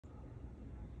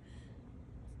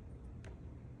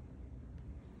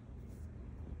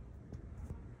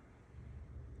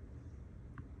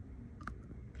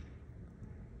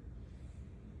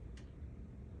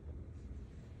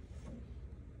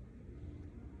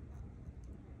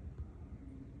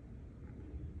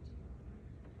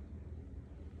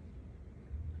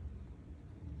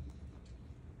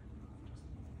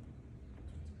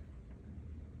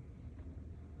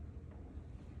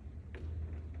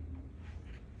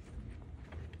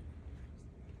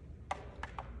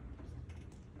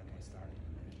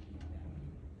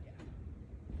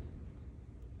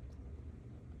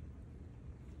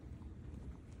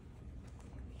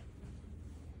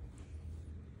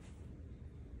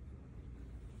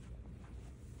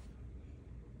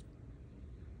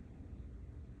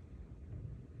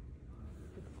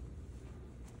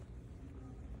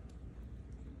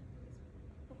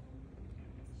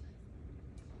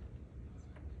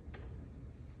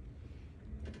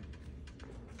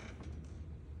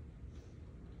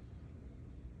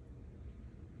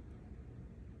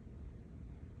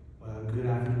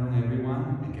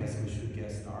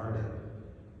started.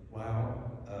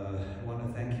 Well, I want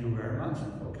to thank you very much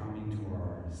for coming to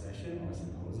our session or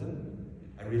symposium.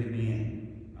 I really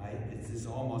mean it. It's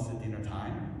almost dinner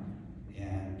time,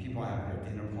 and people have their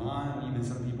dinner plan. Even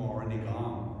some people are already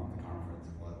gone from the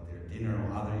conference for their dinner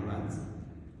or other events.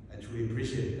 I truly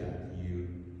appreciate that you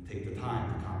take the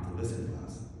time to come to listen to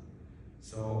us.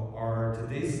 So our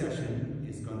today's session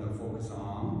is going to focus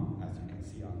on, as you can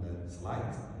see on the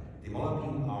slides,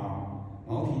 developing our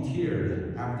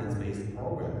multi-tiered evidence-based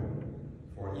program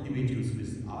for individuals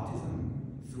with autism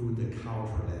through the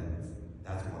cultural lens.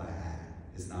 That's what I had.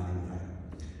 It's not in the title.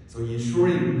 So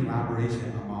ensuring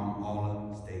collaboration among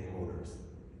all stakeholders.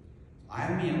 I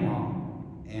am Mian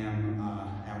Wang, and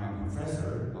I'm a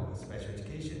professor of special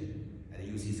education at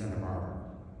UC Santa Barbara.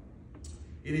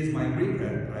 It is my great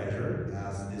pleasure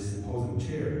as the symposium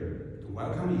chair to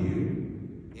welcome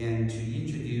you and to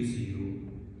introduce you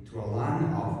to a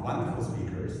line of wonderful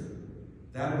speakers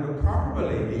that will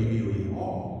probably leave you in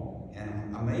awe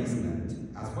and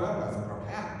amazement, as well as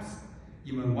perhaps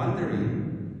even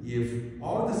wondering if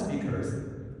all the speakers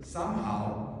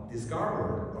somehow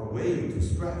discovered a way to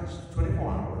stretch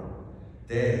 24-hour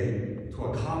day to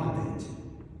accommodate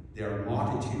their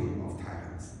multitude of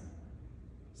talents.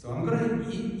 So I'm going to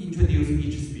introduce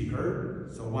each speaker.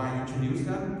 So while I introduce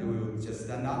them, they will just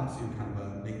stand up so you kind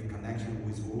of make the connection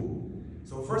with who.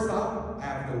 So first up, I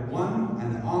have the one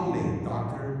and only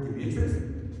Dr.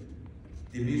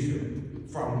 Dimitriou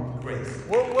from Greece.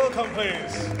 Welcome,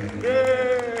 please.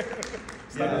 Yay!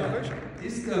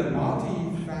 It's the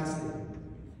multifaceted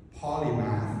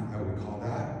polymath, I would call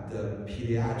that, the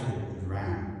pediatric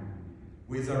RAM,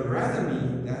 with a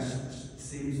resume that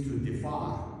seems to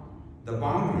defy the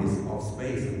boundaries of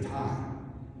space and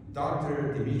time.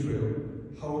 Dr.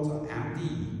 Dimitriou holds an MD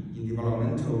in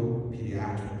developmental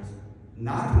pediatrics,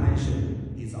 not to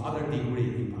mention his other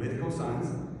degree in political science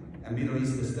and Middle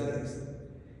East studies.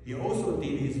 He also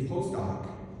did his postdoc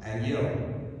at Yale,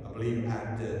 I believe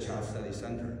at the Child Study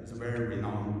Center. It's a very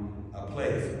renowned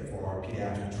place for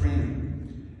pediatric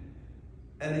training.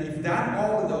 And if that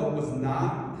all though was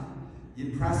not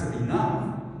impressive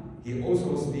enough, he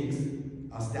also speaks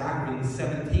a staggering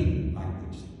 17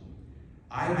 languages.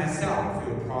 I myself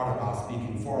feel proud about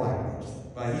speaking 4 languages,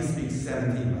 but he speaks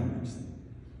 17 languages.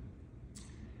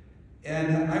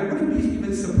 And I wouldn't be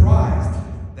even surprised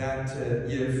that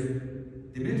if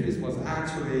Dimitris was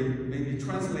actually maybe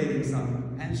translating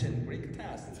some ancient Greek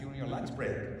text during your lunch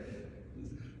break,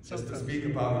 just to speak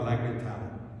about the language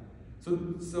talent.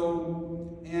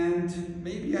 And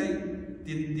maybe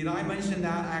did I mention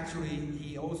that actually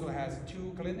he also has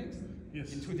 2 clinics?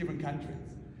 Yes. In 2 different countries.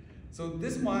 So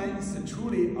this one is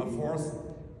truly a force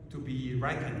to be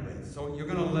reckoned with. So you're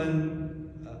going to learn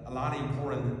a lot of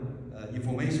important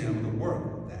information on the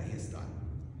work that he's done.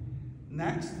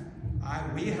 Next,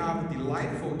 we have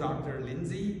delightful Dr.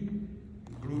 Lindsay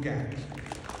Grugat,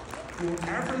 who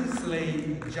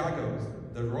effortlessly juggles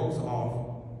the roles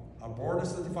of a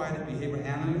board-certified behavior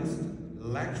analyst,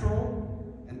 lecturer,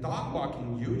 and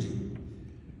dog-walking Eugene.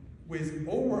 With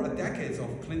over a decade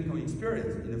of clinical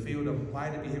experience in the field of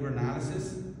applied behavior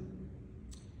analysis,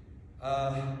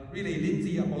 really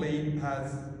Lindsay, I believe,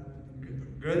 has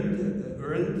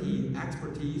earned the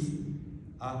expertise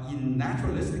in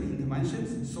naturalistic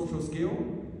interventions, social skill,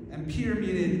 and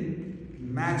pyramid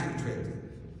magic tricks.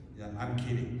 Yeah, I'm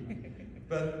kidding.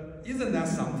 But isn't that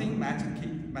something,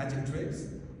 magic tricks?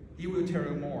 He will tell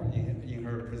you more in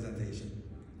her presentation.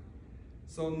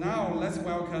 So now let's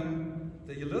welcome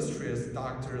the illustrious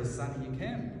Dr. Sunny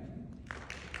Kim.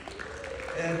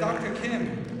 Dr.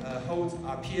 Kim holds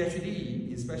a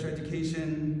PhD in special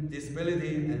education,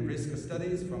 disability, and risk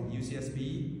studies from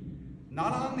UCSB.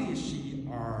 Not only is she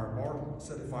a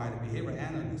board-certified behavior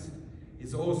analyst,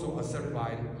 is also a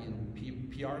certified in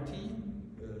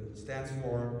PRT, stands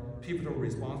for Pivotal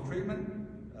Response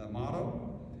Treatment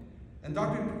model. And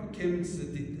Dr. Kim's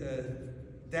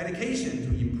dedication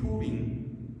to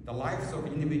improving the lives of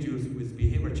individuals with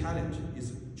behavior challenge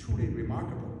is truly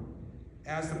remarkable.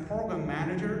 As the program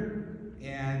manager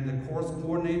and the course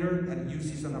coordinator at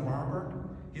UC Santa Barbara,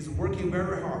 he's working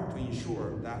very hard to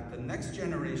ensure that the next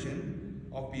generation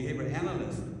of behavior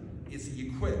analysts is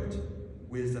equipped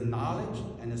with the knowledge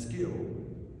and the skill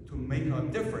to make a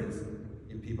difference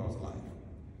in people's life.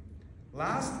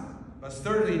 Last, but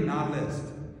certainly not least,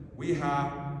 we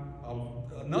have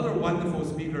another wonderful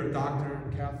speaker, Dr.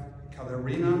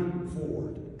 Katharina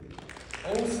Ford,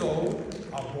 also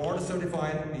a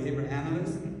board-certified behavior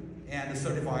analyst and a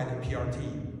certified PRT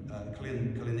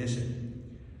clinician.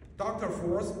 Dr.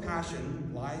 Ford's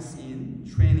passion lies in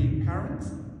training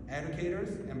parents, educators,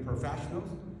 and professionals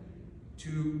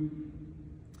to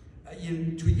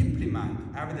to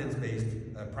implement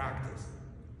evidence-based practice.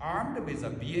 Armed with a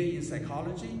BA in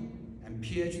psychology and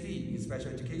PhD in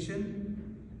special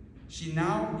education, she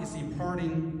now is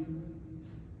imparting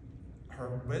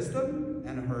her wisdom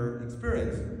and her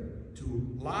experience to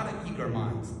a lot of eager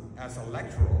minds as a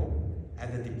lecturer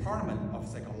at the Department of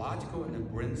Psychological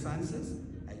and Brain Sciences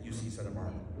at UC Santa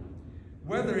Barbara.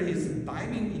 Whether he's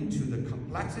diving into the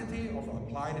complexity of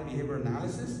applied behavior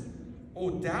analysis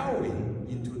or delving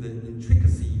into the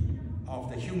intricacy of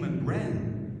the human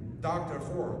brain, Dr.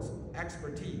 Ford's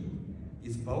expertise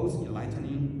is both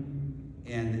enlightening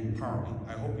and empowering.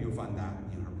 I hope you find that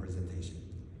in her presentation.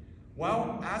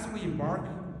 Well, as we are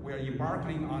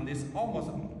embarking on this almost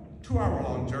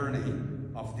 2-hour-long journey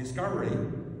of discovery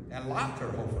and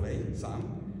laughter, hopefully,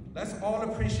 some, let's all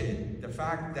appreciate the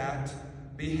fact that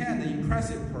behind the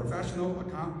impressive professional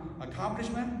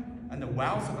accomplishment and the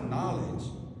wealth of knowledge,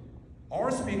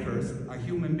 our speakers are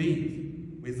human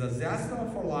beings with a zest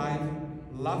for life,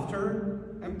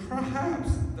 laughter, and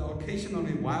perhaps the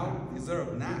occasionally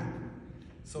well-deserved nap.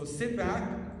 So sit back,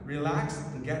 relax,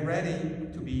 and get ready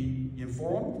to be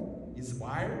informed,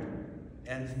 inspired,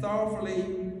 and thoroughly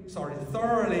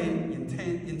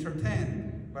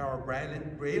entertained by our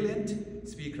brilliant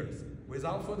speakers.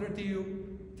 Without further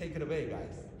ado, take it away,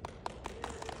 guys.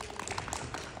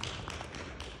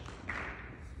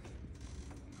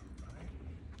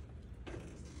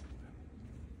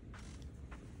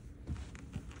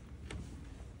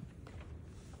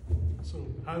 So,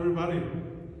 hi everybody.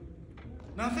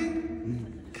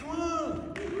 Nothing? Come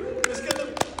on! Let's get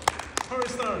the party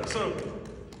started. So,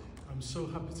 I'm so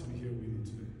happy to be here with you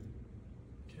today.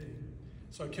 Okay.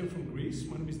 So I came from Greece.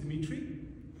 My name is Dimitris.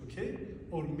 Okay?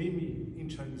 Or Mimi in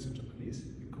Chinese and Japanese,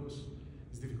 because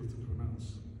it's difficult to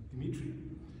pronounce. Dimitri.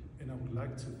 And I would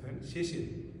like to thank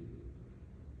Xie.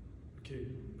 Okay,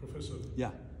 Professor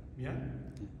Yeah. Mia.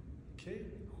 Okay,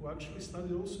 who actually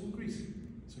studied also in Greece.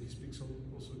 So he speaks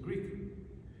also Greek.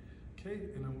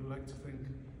 Okay, and I would like to thank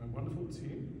my wonderful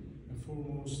team, and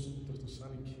foremost Dr.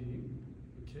 Sunny Kim,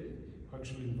 okay, who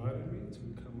actually invited me to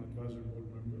become advisory board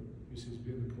member, UCSB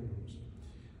in the programs.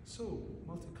 So,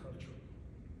 multicultural.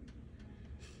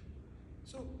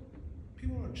 So,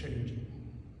 people are changing.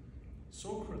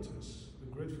 Socrates, the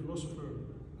great philosopher,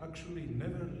 actually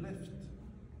never left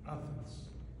Athens.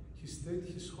 He stayed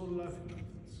his whole life in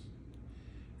Athens.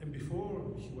 And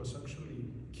before he was actually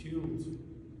killed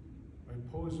by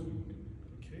poisoning,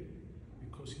 okay,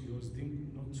 because he was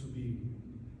deemed not to be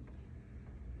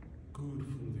good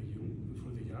for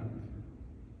the young,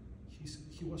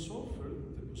 he was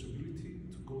offered the possibility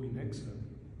to go in exile.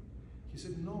 He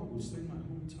said, no, we'll stay in my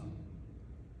hometown.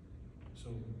 So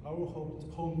our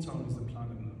hometown is the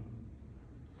planet now.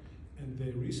 And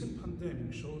the recent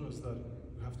pandemic showed us that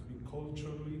we have to be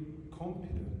culturally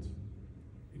competent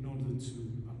in order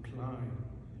to apply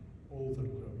all that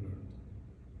we have learned.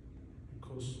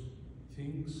 Because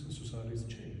things in societies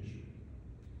change.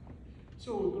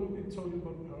 So we're going to be talking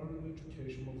about parallel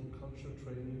education, multicultural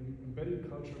training, embedded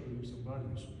cultural beliefs and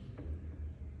values.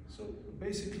 So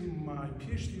basically my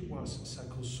PhD was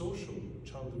psychosocial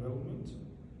child development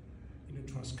in a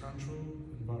transcultural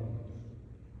environment,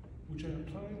 which I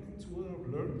applied to what I've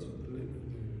learned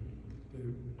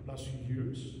the last few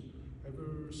years,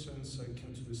 ever since I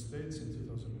came to the States in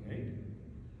 2008.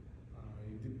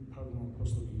 I did part of my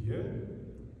postdoc in Yale,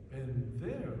 and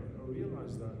there I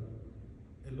realized that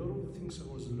a lot of the things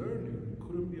I was learning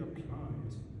couldn't be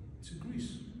applied to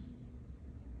Greece.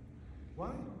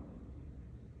 Why?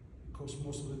 Because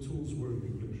most of the tools were in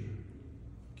English,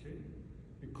 okay?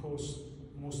 Because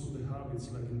most of the habits,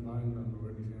 like in Vineland or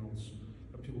anything else,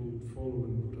 that people would follow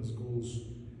and put as goals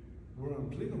were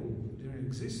applicable, didn't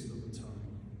exist at the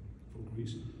time for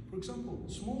Greece. For example,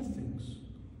 small things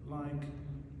like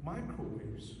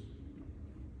microwaves.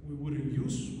 We wouldn't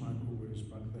use microwaves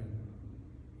back then.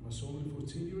 It was only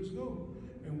 14 years ago.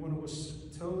 And when I was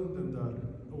telling them that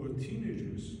our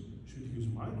teenagers should use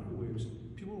microwaves,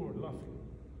 people were laughing.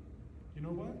 You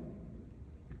know why?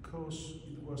 Because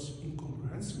it was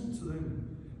incomprehensible to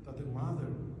them that the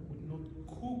mother would not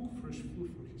cook fresh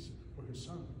food for her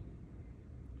son.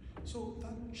 So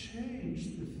that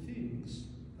changed the things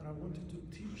that I wanted to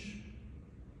teach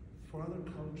for other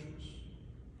cultures,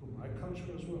 for my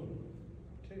culture as well.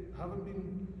 Okay, I haven't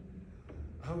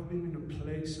been in a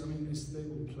place, a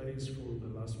stable place for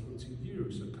the last 14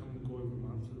 years. I come and go every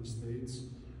month to the States.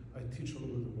 I teach all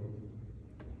over the world.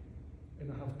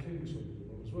 And I have clinics all over the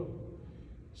world as well.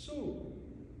 So,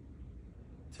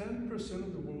 10%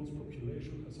 of the world's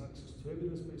population has access to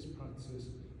evidence-based practices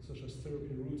such as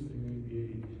therapy rooted in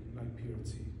ABAI and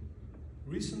IPRT.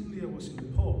 Recently, I was in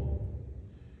Nepal,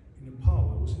 in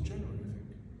Nepal. It was in January, I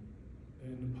think.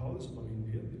 And Nepal is about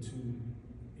India, between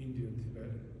India and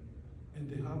Tibet, and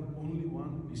they have only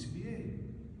one BCBA.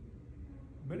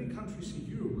 Many countries in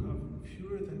Europe have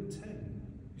fewer than 10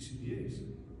 BCBAs.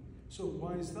 So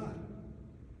why is that?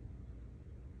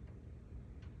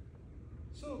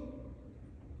 So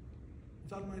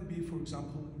that might be, for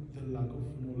example, the lack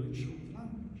of knowledge of the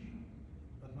language.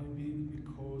 That might be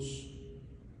because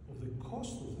of the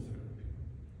cost of the therapy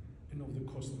and of the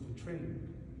cost of the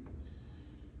training.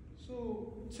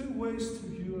 So 2 ways to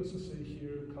view, as I say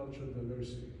here, cultural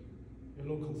diversity. A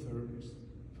local therapist,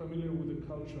 familiar with the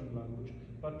culture and language,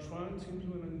 but trying to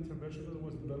implement an intervention that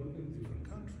was developed in a different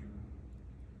country.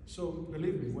 So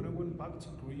believe me, when I went back to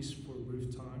Greece for a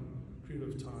brief period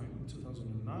of time in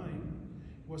 2009,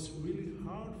 it was really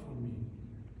hard for me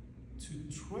to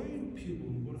train people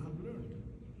in what I have learned.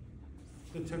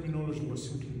 The terminology was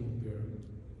simply not there,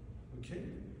 okay?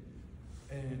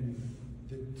 And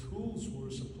the tools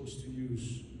we're supposed to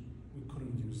use, we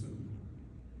couldn't use them.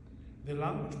 The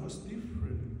language was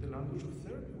different, the language of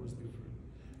therapy was different,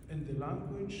 and the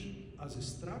language as a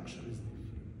structure is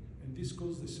different. And this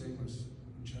goes the same as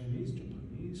in Chinese,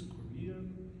 Japanese,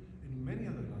 Korean, and many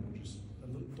other languages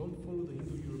that don't follow the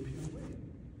Indo-European way.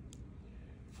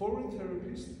 Foreign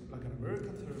therapists, like an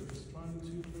American therapist, trying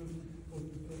to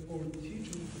or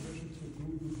teach an intervention to a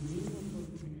group with minimal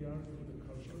familiarity with the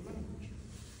culture and language.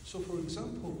 So for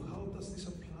example, how does this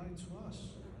apply to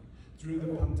us? During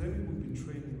the pandemic, we've been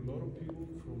training a lot of people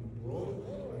from abroad,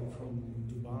 like from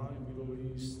Dubai, Middle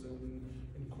East,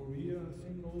 and Korea, I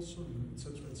think also,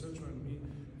 etc., and me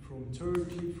from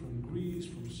Turkey, from Greece,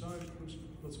 from Cyprus,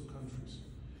 lots of countries.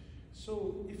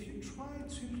 So if you try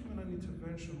to implement an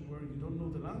intervention where you don't know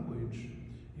the language,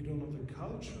 you don't know the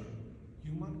culture,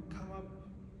 you might come up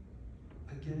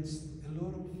against a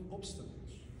lot of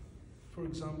obstacles. For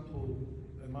example,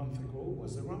 a month ago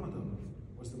was the Ramadan,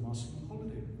 was the Muslim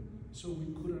holiday. So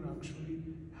we couldn't actually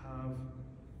have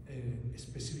a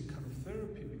specific kind of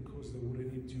therapy because they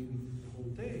wouldn't need during the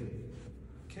whole day,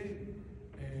 okay?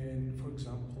 And for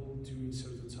example, during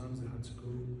certain times they had to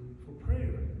go for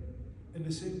prayer. And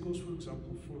the same goes, for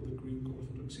example, for the Greek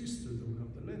Orthodox Easter, that we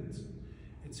have the Lent,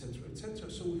 etc.,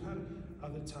 etc. So we had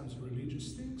other times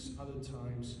religious things, other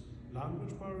times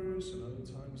language barriers, and other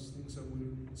times things that we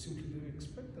simply didn't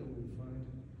expect that we would find.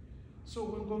 So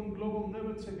when going global,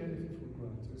 never take anything for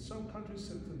granted. Some countries,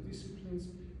 certain disciplines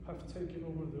have taken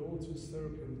over the autism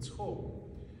therapy on its whole.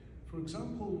 For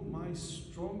example, my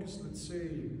strongest, let's say,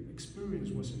 experience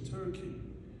was in Turkey.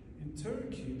 In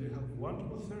Turkey, they have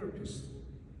wonderful therapists,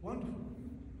 wonderful,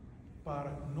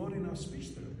 but not enough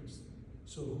speech therapists.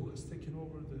 So who has taken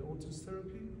over the autism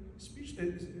therapy?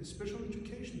 Special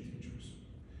education teachers.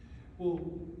 Well,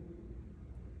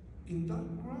 in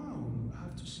that ground, I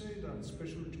have to say that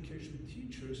special education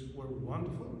teachers were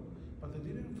wonderful, but they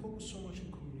didn't focus so much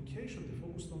on communication. They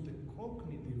focused on the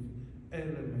cognitive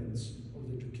elements of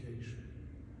the education.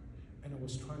 And I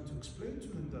was trying to explain to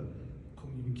them that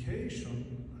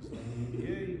communication, as an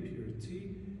ABAI,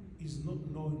 PRT, is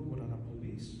not knowing what an apple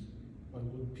is, but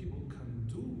what people can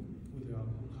do with the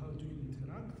apple. How do you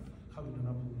interact having an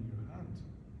apple in your hand?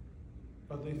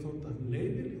 But they thought that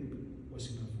labeling was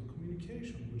enough for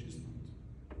communication, which is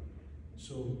not.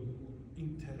 So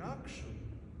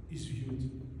interaction is viewed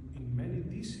in many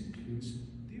disciplines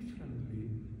differently,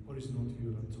 or is not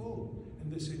viewed at all.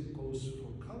 And the same goes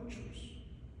for cultures.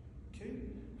 Okay?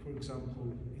 For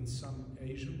example, in some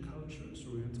Asian cultures,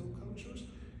 Oriental cultures,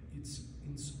 it's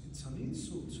an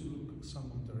insult to look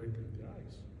someone directly in the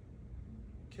eyes.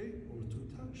 Okay? Or to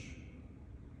touch.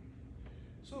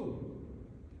 So,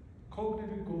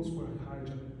 cognitive goals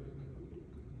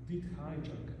did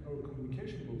hijack our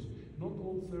communication goals. Not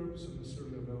all therapies are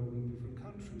necessarily available in different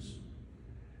countries.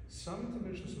 Some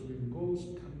interventions or goals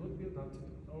cannot be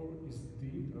adapted or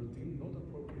are deemed not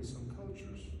appropriate in some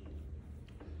cultures.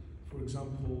 For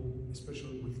example,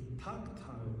 especially with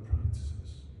tactile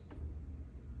practices.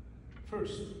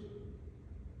 First,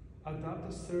 adapt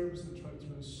as therapists and try to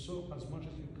learn as much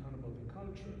as you can about the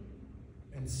culture.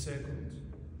 And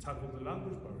second, tackle the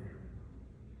language barrier.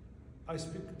 I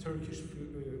speak Turkish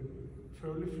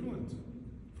fairly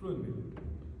fluently,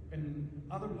 and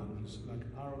other languages like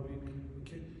Arabic,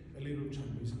 okay, a little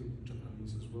Chinese, a little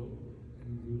Japanese as well,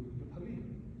 and a little Nepali.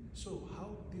 So how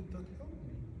did that help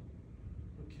me?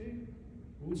 Okay,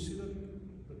 we'll see that in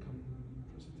the coming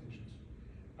presentations.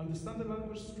 Understand the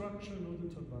language structure in order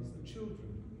to advance the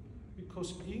children,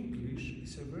 because English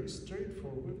is a very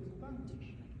straightforward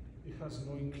language. It has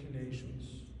no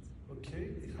inclinations, okay?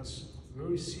 It has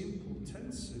very simple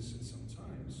tenses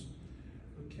sometimes,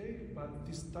 okay? But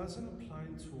this doesn't apply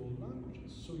to all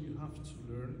languages. So you have to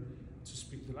learn to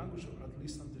speak the language, or at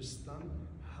least understand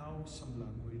how some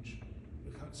languages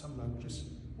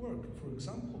work. For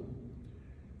example,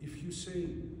 if you say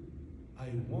I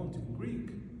want in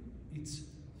Greek, it's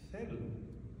θέλω.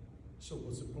 So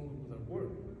what's the problem with that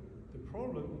word? The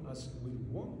problem, as with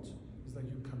want, is that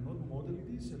you cannot model it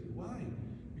easily. Why?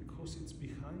 Because it's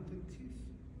behind the teeth.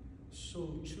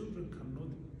 So children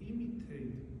cannot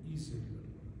imitate easily.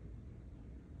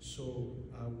 So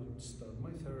I would start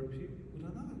my therapy with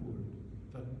another word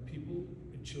that people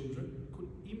and children could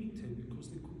imitate because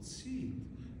they could see it.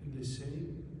 And the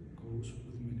same goes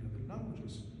with many other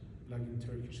languages. Like in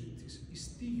Turkish, it is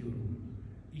istiyorum.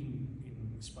 In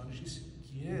Spanish, it's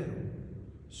quiero.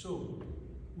 So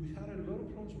we had a lot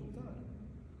of problems with that.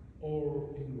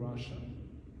 Or in Russian,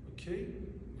 okay,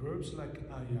 verbs like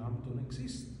I am don't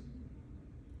exist.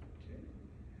 Okay?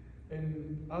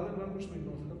 And other languages may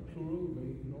not have plural,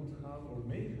 may not have, or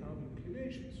may have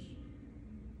inclinations.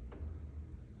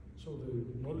 So the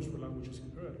knowledge of the language is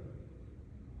imperative.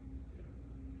 Yeah.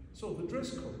 So the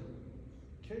dress code,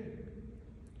 okay.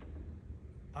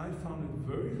 I found it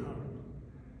very hard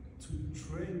to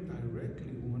train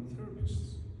directly women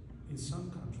therapists in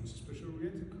some countries, especially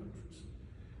Oriental countries.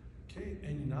 Okay,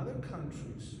 and in other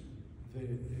countries, the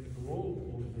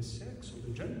role of the sex or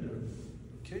the gender,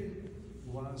 okay,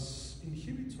 was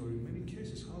inhibitory in many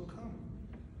cases. How come?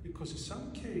 Because in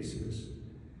some cases,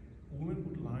 women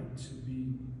would like to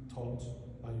be taught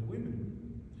by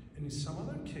women. And in some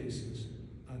other cases,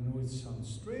 I know it sounds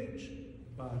strange,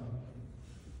 but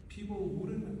people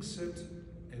wouldn't accept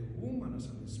a woman as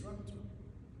an instructor,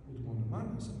 would want a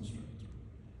man as an instructor,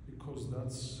 because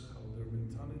that's how their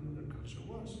mentality and their culture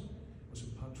was. It was a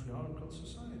patriarchal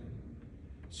society.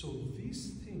 So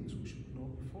these things we should know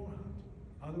beforehand,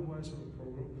 otherwise our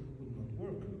program would not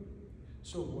work.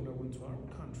 So when I went to Arab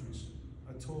countries,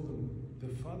 I told them the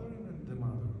father and the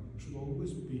mother should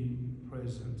always be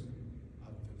present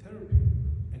at the therapy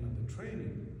and at the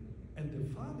training. And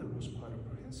the father was quite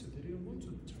apprehensive. They didn't want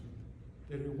to be trained.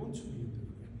 They didn't want to be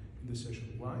in the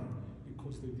session. Why?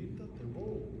 Because they did that the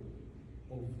role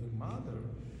of the mother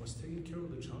was taking care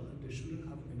of the child, and they shouldn't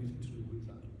have anything to do with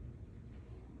that.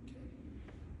 Okay?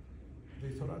 They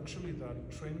thought actually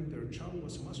that training their child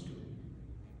was masculine.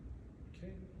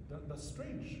 Okay? That's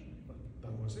strange, but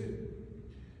that was it.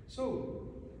 So,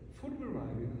 food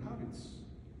variety and habits.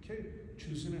 Okay?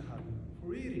 Choosing a habit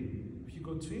for eating. If you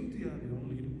go to India, they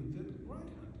only eat with the right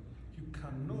hand. You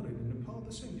cannot eat in Nepal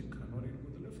the same. You cannot eat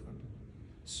with the left hand.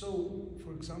 So,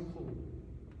 for example,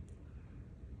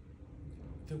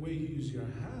 the way you use your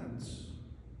hands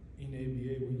in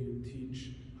ABA when you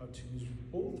teach how to use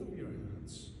both of your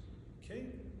hands, okay,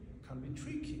 can be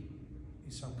tricky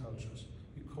in some cultures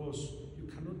because you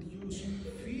cannot use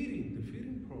the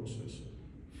feeding process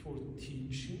for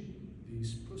teaching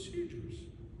these procedures.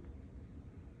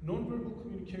 Non-verbal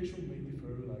communication may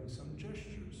differ, like some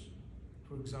gestures.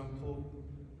 For example,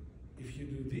 if you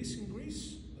do this in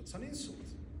Greece, that's an insult.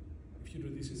 If you do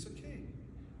this, it's okay.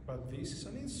 But this is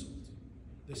an insult.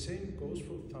 The same goes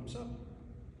for thumbs up.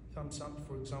 Thumbs up,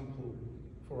 for example,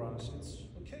 for us, it's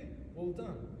okay, well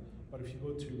done. But if you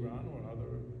go to Iran or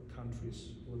other countries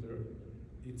over there,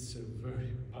 it's a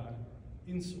very bad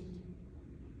insult.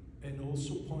 And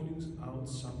also pointing out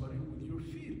somebody with your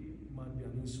feet might be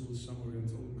an insult in some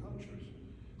Oriental cultures.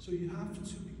 So you have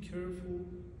to be careful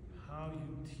how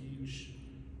you teach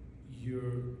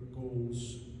your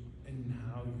goals and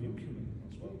how you implement them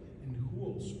as well, and who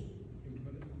also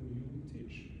implement it, who you will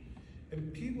teach.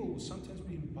 And people will sometimes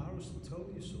be embarrassed to tell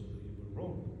you so that you were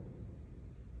wrong.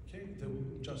 Okay, they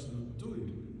will just not do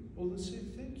it. Or they'll say,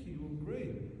 thank you, you were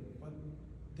great, but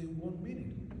they won't mean it.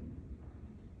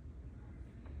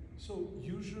 So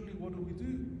usually what do? We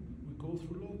go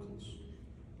through locals.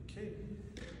 Okay,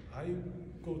 I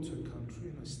go to a country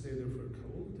and I stay there for a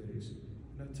couple of days,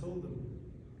 and I tell them,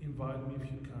 invite me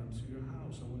if you can to your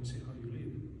house. I want to see how you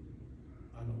live.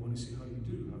 I want to see how you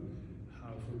do,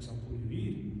 how for example, you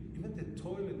eat. Even the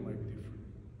toilet might be different.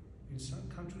 In some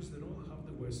countries, they don't have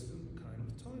the Western kind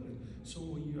of toilet. So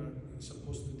when you are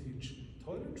supposed to teach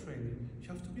toilet training, you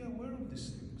have to be aware of these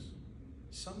things.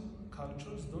 Some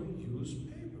cultures don't use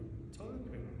paper, toilet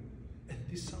paper. And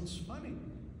this sounds funny,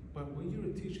 but when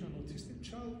you're teaching an autistic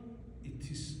child, it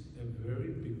is a very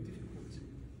big difficulty.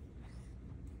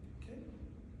 Okay?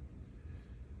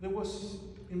 There was,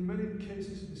 in many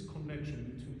cases, this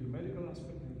connection between the medical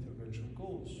aspect and intervention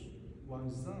goals. Why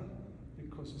is that?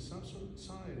 Because in some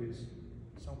societies,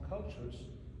 some cultures,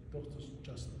 doctors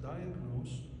just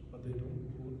diagnose but they don't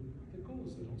put the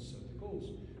goals, they don't set the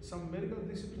goals. Some medical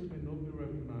disciplines may not be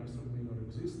recognized or may not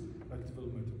exist, like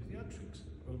developmental pediatrics.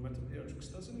 Developmental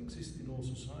pediatrics doesn't exist in all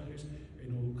societies,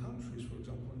 in all countries. For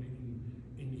example,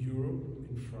 in Europe,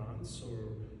 in France,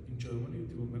 or in Germany,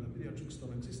 developmental pediatrics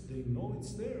don't exist. They know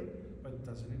it's there, but it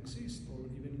doesn't exist, or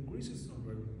even in Greece it's not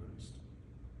recognized.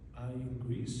 In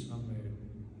Greece, I'm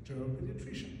a general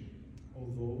pediatrician,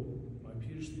 although my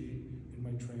PhD in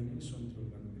my training is on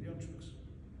developmental pediatrics.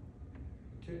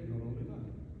 Okay, not only that.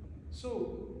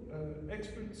 So,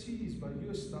 expertise by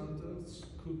US standards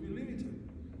could be limited.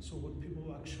 So what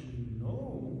people actually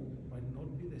know might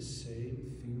not be the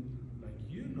same thing like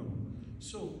you know.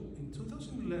 So, in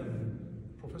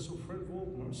 2011, Professor Fred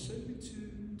Waldmar sent me to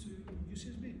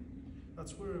UCSB.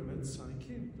 That's where I met Sunny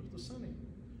Kim, Dr. Sunny.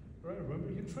 Right, remember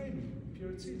you trained me,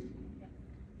 PRT?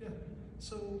 Yeah.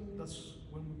 So that's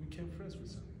when we became friends with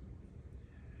Sunny.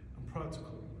 I'm proud to call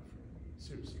him my friend,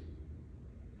 seriously.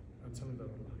 I'm telling that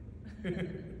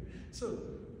online. So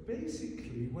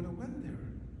basically, when I went there,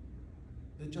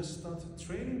 they just started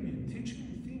training me and teaching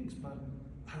me things, but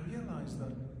I realized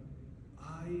that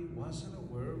I wasn't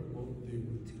aware of what they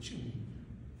were teaching me.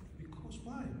 Because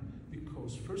why?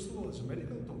 Because first of all, as a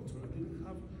medical doctor, I didn't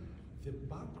have the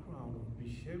background of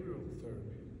behavioral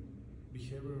therapy,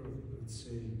 behavioral, let's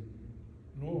say,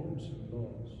 norms and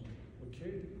laws,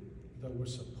 okay, that were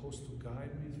supposed to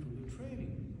guide me through the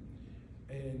training.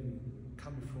 And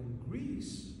coming from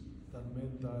Greece, that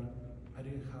meant that I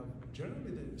didn't have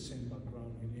generally the same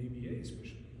background in ABAI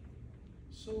especially.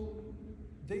 So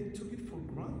they took it for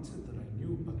granted that I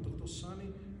knew, but Dr. Sunny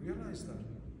realized that,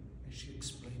 and she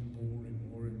explained more and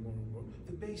more and more and more,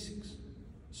 the basics.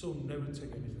 So never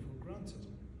take anything for granted.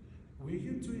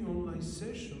 We're doing online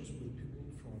sessions with people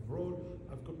from abroad.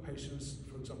 I've got patients,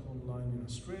 for example, online in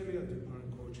Australia, they're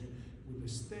parent coaching with the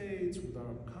States, with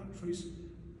Arab countries.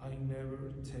 I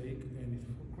never take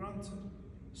anything for granted.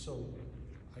 So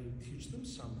I teach them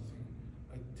something,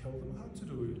 I tell them how to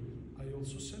do it, I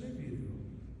also send a video,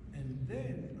 and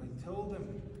then I tell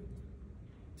them,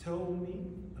 tell me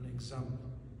an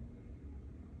example.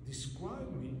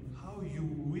 Describe me how you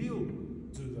will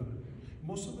do that.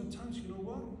 Most of the times, you know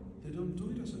what? They don't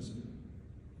do it as I said.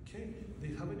 Okay? They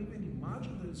haven't even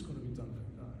imagined that it's going to be done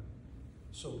like that.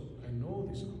 So I know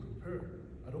this, I'm prepared.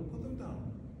 I don't put them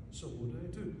down. So what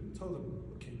do? Tell them,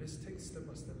 okay, let's take step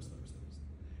by step, step by step.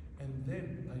 And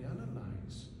then I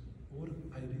analyze what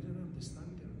I didn't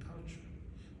understand their culture.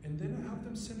 And then I have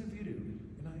them send a video,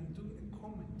 and I do a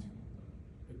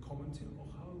commenting on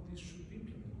how this should be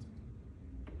implemented.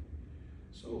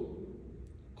 So,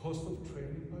 cost of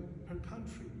training per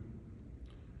country.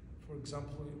 For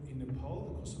example, in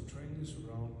Nepal, the cost of training is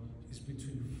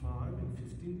between $5 and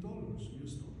 $15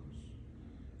 US dollars.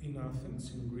 In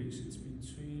Athens, in Greece, it's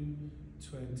between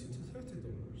 $20 to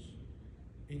 $30.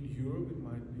 In Europe, it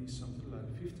might be something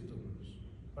like $50.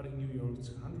 But in New York, it's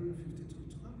 $150 to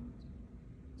 $200.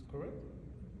 Is correct?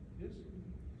 Yes?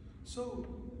 So,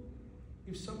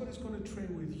 if somebody's going to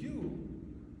train with you,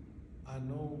 I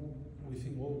know we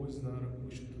think always that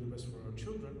we should do the best for our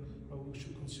children, but we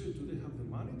should consider, do they have the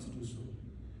money to do so?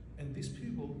 And these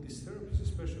people, these therapists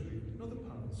especially, not the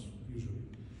parents usually,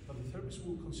 but the therapists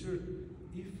will consider,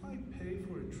 if I pay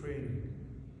for a training,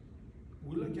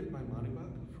 will I get my money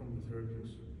back from the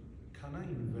therapist? Can I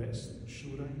invest?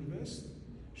 Should I invest?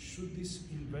 Should this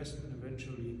investment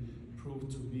eventually prove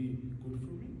to be good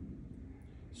for me?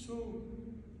 So,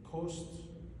 costs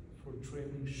for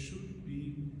training should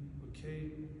be,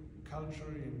 okay,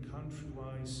 culturally and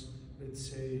country-wise, let's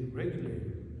say,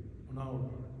 regulated on our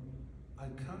part. I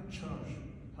can't charge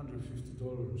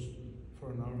 $150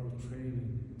 for an hour of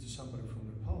training to somebody from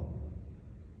Nepal.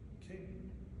 Okay?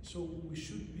 So we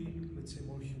should be, let's say,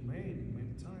 more humane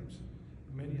many times,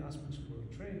 in many aspects of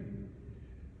our training.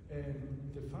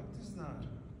 And the fact is that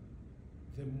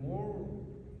the more,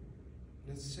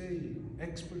 let's say,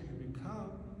 expert you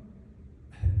become,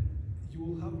 you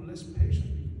will have less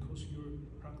patience because your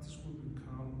practice will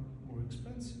become more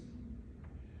expensive.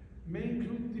 May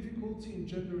include difficulty in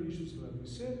gender issues, like we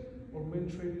said, or men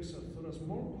trainers are thought as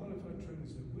more qualified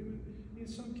trainers than women. In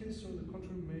some cases, on the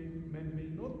contrary, men may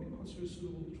not be considered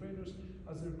suitable trainers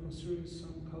as they're considered in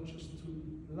some cultures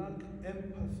to lack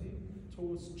empathy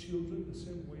towards children the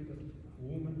same way that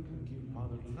women can give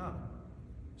motherly love.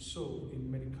 So,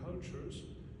 in many cultures,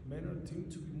 men are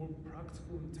deemed to be more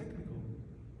practical and technical,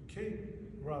 okay,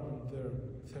 rather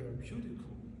than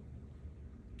therapeutical,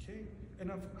 okay?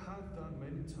 And I've had that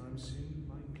many times in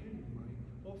my clinic, in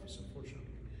my office, unfortunately.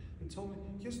 They told me,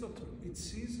 yes, doctor,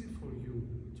 it's easy for you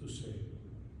to say,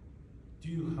 do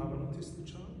you have an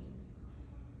autistic child?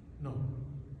 No.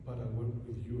 but I work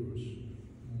with yours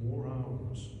more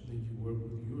hours than you work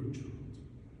with your child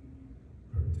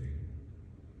per day.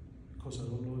 Because I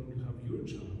don't know if you have your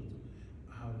child,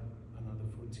 I have another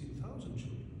 14,000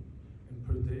 children. And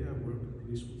per day I work at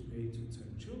least with 8 to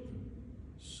 10 children.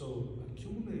 So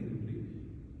accumulatively,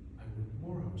 I work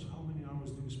more hours. How many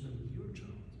hours do you spend with your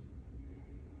child?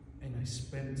 And I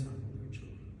spend time with your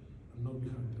children. I'm not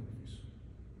behind the office.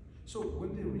 So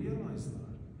when they realize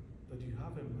that you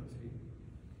have empathy,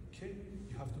 okay,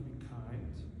 you have to be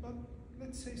kind, but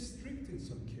let's say strict in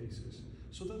some cases,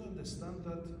 so that they understand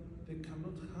that they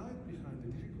cannot hide behind the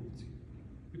difficulty,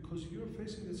 because you're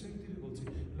facing the same difficulty.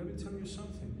 Let me tell you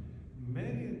something.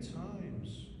 Many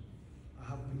times I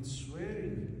have been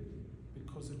swearing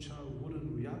because the child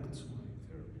wouldn't react to my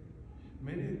therapy.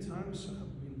 Many times I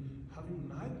have been having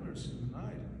nightmares in the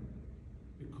night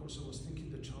because I was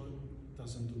thinking the child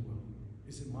doesn't do well.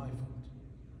 Is it my fault?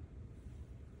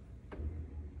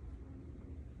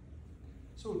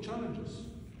 So challenges,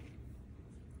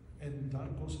 and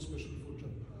that goes especially for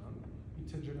Japan,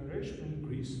 intergenerational in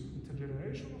Greece,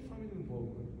 intergenerational family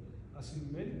involvement, as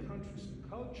in many countries and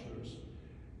cultures,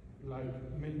 like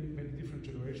many different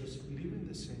generations live in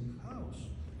the same house.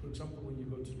 For example, when you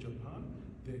go to Japan,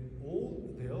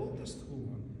 the eldest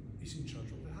woman is in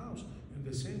charge of the house, and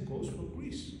the same goes for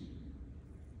Greece.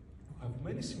 We have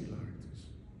many similarities.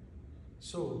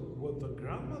 So what the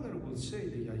grandmother will say,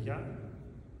 the yaya,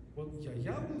 what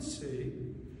yaya will say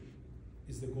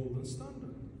is the golden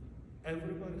standard.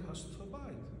 Everybody has to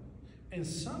abide. And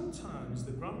sometimes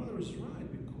the grandmother is right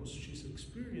because she's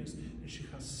experienced and she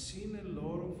has seen a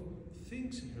lot of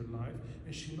things in her life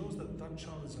and she knows that that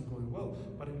child isn't going well.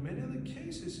 But in many other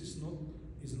cases, it's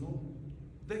not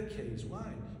the case. Why?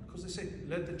 Because they say,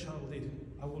 let the child eat.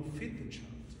 I will feed the child.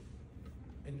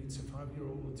 And it's a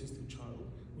 5-year-old autistic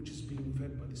child which is being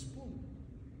fed by the spoon.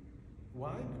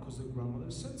 Why? Because the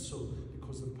grandmother said so.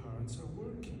 Because the parents are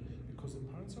working. Because the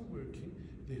parents are working,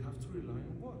 they have to rely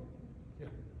on what? Yeah.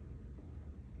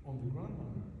 On the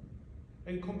grandmother.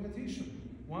 And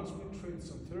competition. Once we trained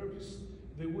some therapists,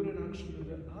 they wouldn't actually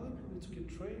let other people to get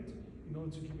trained in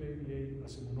order to keep ABA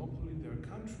as a monopoly in their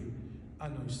country. I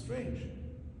know it's strange.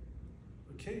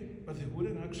 Okay? But they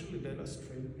wouldn't actually let us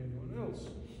train anyone else.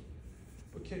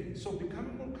 Okay, so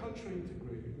becoming more culturally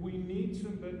integrated, we need to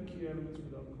embed key elements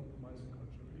without compromising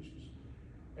cultural issues.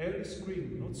 Early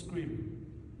screening, not screaming.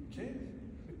 Okay?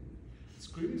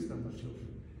 Screening is done by children.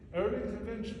 Early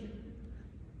intervention.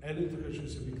 Early intervention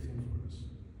is a big thing for us.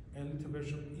 Early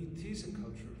intervention, it is a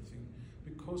cultural thing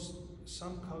because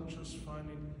some cultures find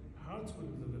it hard to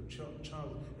believe that the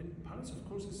child, and parents, of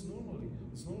course, it's normal,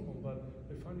 but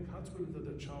they find it hard to believe that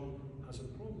the child has a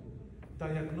problem.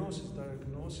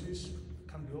 Diagnosis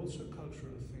can be also a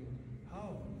cultural thing.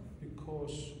 How?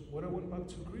 Because when I went back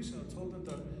to Greece and I told them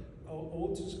that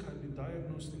autism can be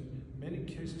diagnosed in many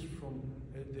cases from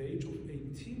the age of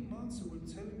 18 months, they were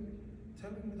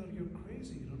telling me that you're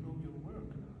crazy, you don't know your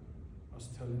work. I was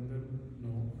telling them,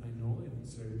 no, I know, and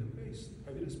it's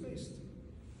evidence-based.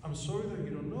 I'm sorry that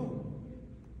you don't know,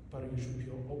 but you should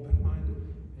be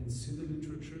open-minded and see the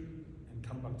literature and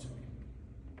come back to me.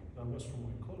 That was from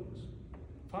my colleagues.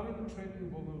 Family training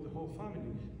involving the whole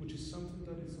family, which is something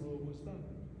that is not always done.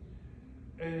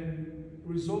 And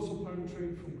results of parent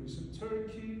training from Greece and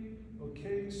Turkey.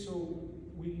 Okay, so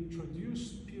we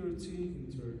introduced PRT in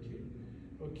Turkey,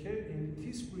 okay, and it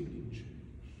is bringing change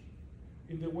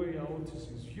in the way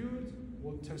autism is viewed,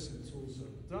 what testing tools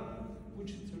are done,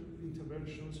 which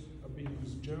interventions are being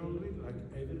used generally, like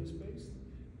evidence-based.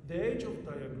 The age of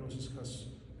diagnosis has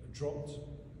dropped,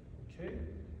 okay,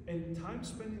 and time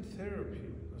spent in therapy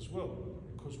as well,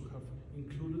 because we have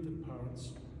included the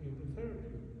parents in the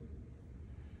therapy.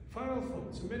 Final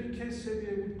thoughts. In many cases,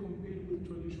 ABA would compete with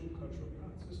traditional cultural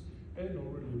practices and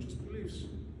or religious beliefs.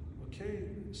 Okay,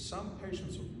 some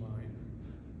patients of mine,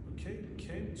 okay,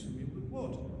 came to me with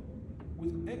what?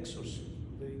 With exorcism.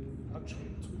 They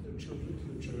actually took their children to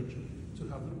the church to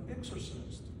have them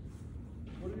exorcised.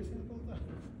 What do you think about that?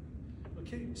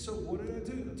 Okay, so what did I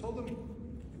do? I told them,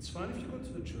 it's fine if you go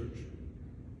to the church.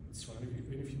 It's fine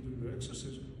even if you do the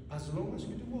exorcism, as long as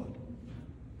you do what?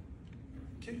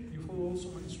 Okay, you follow also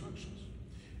my instructions.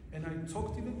 And I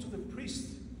talked even to the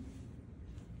priest,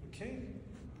 okay,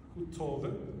 who told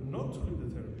them not to leave the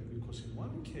therapy, because in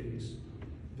one case,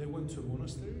 they went to a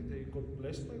monastery, they got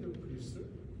blessed by the priest,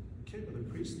 okay, but the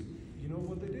priest, you know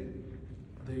what they did?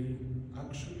 They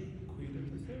actually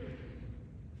quitted the therapy,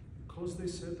 because they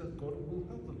said that God will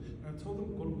help them. And I told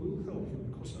them, God will help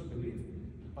you, because I believe.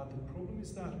 But the problem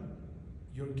is that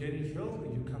you're getting help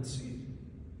and you can't see it.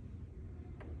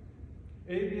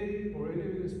 ABA or any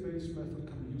evidence-based method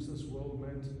can be used as well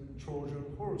meant Trojan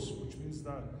horse, which means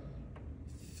that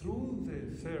through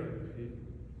the therapy,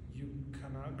 you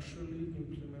can actually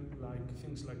implement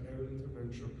things like early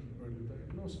intervention, early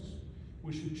diagnosis.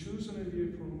 We should choose an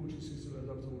ABA program which is easily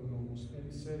adaptable in almost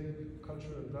any setting,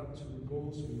 culture adapt to the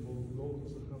goals, involve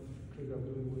locals that have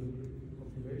credibility with the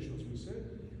populations, we said.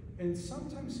 And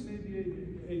sometimes in ABA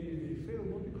may fail,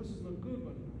 not because it's not good,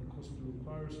 but because it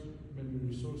requires many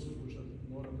resources which are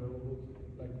not available,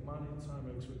 like money, time,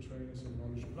 expert trainings, and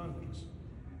knowledge of languages.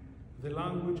 The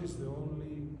language is the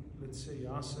only, let's say,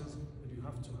 asset that you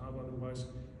have to have, otherwise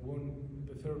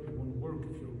the therapy won't work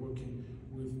if you're working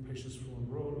with patients from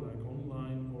abroad, like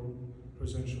online or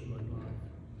presential, like live.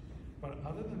 But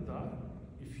other than that,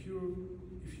 if you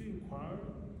inquire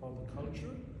about the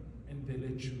culture and they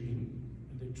let you in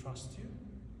and they trust you,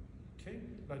 okay,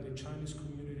 like the Chinese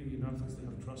community in Athens, they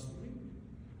have trusted me,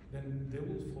 then they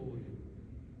will follow you.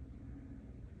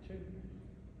 Okay,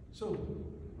 so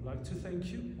I'd like to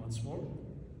thank you once more.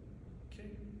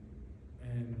 Okay,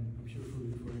 and I'm here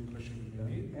for any question you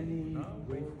may need. Any now,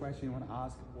 brief question you want to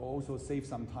ask? We'll also save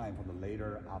some time for the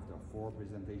later, after full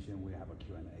presentation, we have a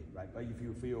Q&A, right? But if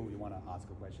you feel you want to ask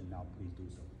a question now, please do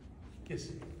so.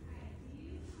 Yes.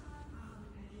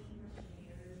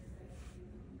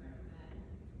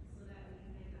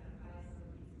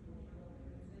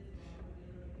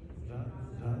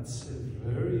 That's a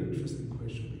very interesting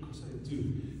question, because I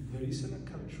do. There is an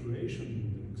acculturation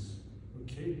index,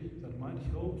 okay, that might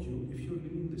help you if you're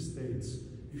living in the States.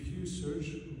 If you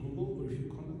search Google or if you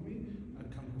contact me, I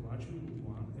can provide you with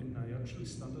one, and I actually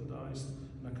standardized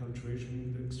an acculturation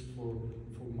index for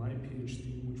my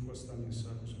PhD, which was done in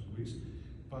Cyprus and Greece.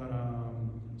 But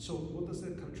so what does the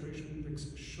acculturation index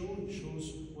show? It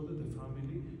shows whether the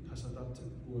family has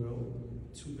adapted well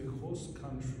to the host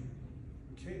country,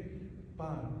 okay?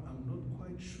 But I'm not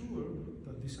quite sure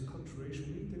that this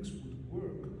acculturation index would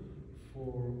work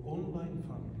for online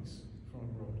families from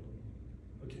abroad.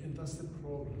 Okay, and that's the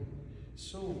problem.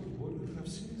 So what we have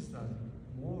seen is that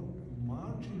more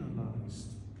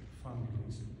marginalized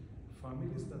families,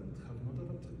 families that have not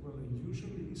adapted well, and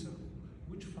usually these are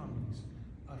which families?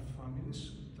 Are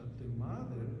families that the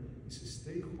mother is a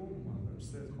stay-at-home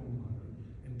mother,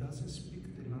 and doesn't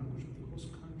speak the language of the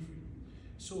host country.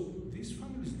 So these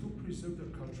families do preserve their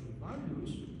cultural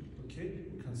values, okay,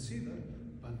 we can see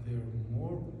that, but they're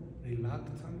more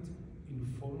reluctant in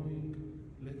following,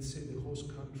 let's say, the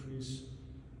host country's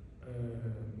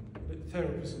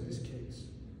therapies in this case.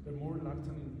 They're more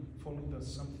reluctant in following that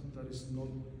something that is not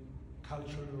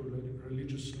culturally or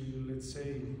religiously, let's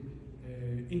say,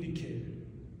 indicated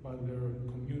by their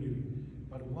community.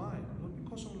 But why? Not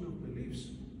because only of beliefs,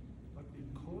 but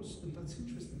because, and that's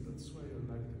interesting, that's why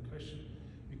I like the question,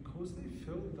 because they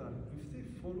felt that if they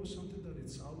follow something that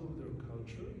is out of their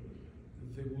culture,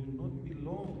 they will not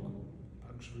belong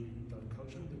actually in that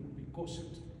culture, they will be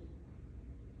gossiped.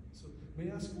 So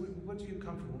may I ask, where do you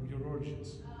come from, your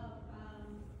origins?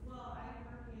 Well, I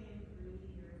work in Greeley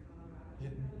here in Colorado.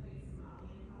 Yeah. We have a big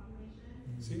Somalian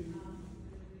population. See?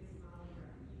 There's a big Somali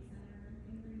refugee center in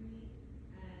Greeley.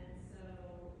 And so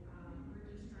we're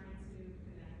just trying to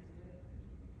connect with the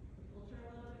culture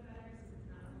a little bit better, since it's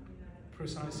not something that's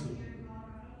Precisely. here in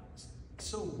Colorado.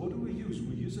 So what do we use?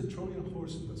 We use a Trojan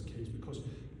horse in this case, because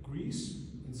Greece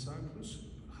and Cyprus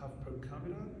have per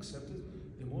capita accepted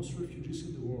the most refugees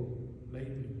in the world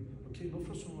lately. Okay, not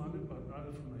from Somalia, but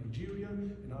rather from Nigeria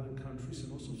and other countries,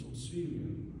 and also from Syria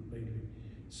lately.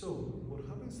 So what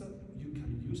happens is that you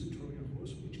can use a Trojan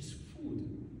horse, which is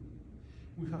food.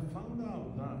 We have found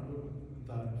out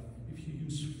that if you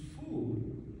use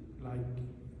food, like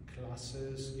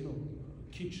classes, you know,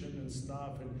 kitchen and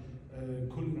stuff,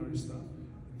 and culinary stuff,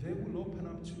 they will open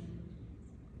up to you.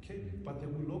 Okay, but they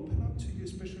will open up to you,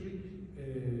 especially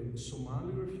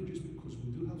Somali refugees, because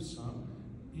we do have some,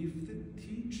 if the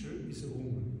teacher is a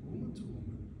woman to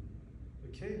woman.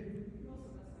 Okay? Most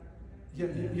of us are.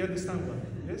 Yeah, you understand what?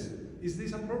 Yes? Is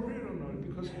this appropriate or not?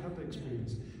 Because you have the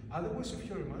experience. Otherwise, if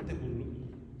you're a man, they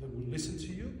will listen to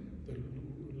you, they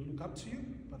will look up to you,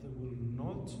 but they will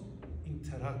not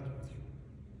interact with you.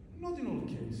 Not in all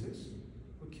cases.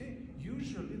 Okay?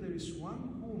 Usually there is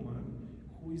one woman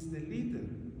who is the leader.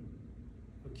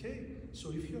 Okay? So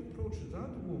if you approach that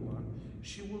woman,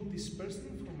 she will disperse the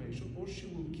information, or she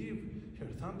will give her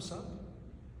thumbs up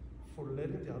for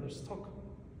letting the others talk.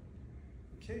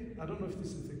 Okay? I don't know if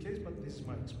this is the case, but this is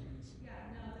my experience. Yeah,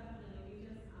 no, definitely. We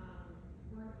just,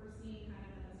 we're seeing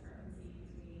kind of a discrepancy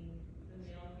between the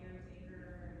male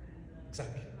caretaker and the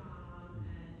Exactly. mom,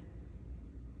 and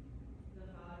the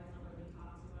fathers don't really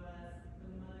talk to us.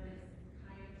 The mothers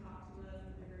kind of talk to us,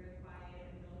 but they're very quiet, and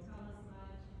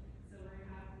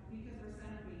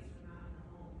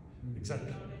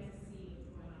Exactly. We don't get to see what's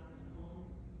going on at home,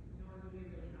 nor do we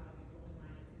really have an open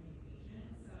line of communication.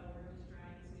 So we're just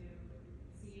trying to see if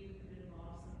we can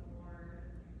involve some more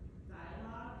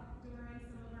dialogue during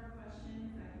some of our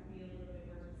questions that can be a little bit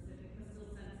more specific, but still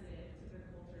sensitive to their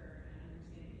culture and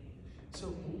understanding.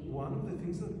 So one of the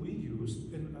things that we used,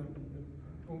 and I'm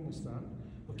almost done,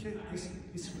 okay, is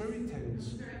fairy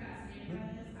tales. I'm very fascinated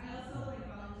by this. I also like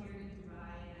volunteered in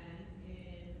Dubai and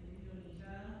in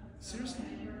Indonesia. Seriously?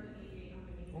 And I worked in ABAI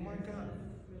company. Oh my God.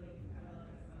 Really, I love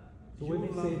that stuff. So we may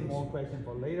You'll save love more this. questions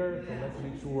for later, so let's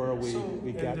make sure we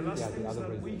And get the last thing the is other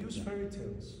that we present. use Yeah. fairy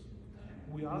tales.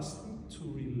 We ask them to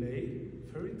relay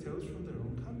fairy tales from their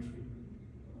own country.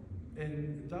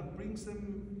 And that brings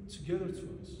them together to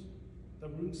us.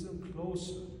 That brings them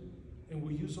closer. And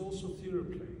we use also theater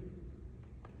play.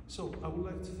 So I would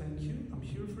like to thank you. I'm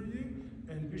here for you.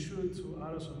 And be sure to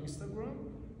add us on Instagram.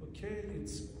 Okay,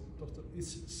 it's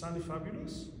Sunny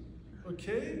Fabulous.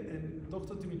 Okay, and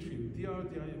Dr. Dimitriou,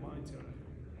 Dr.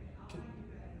 Okay.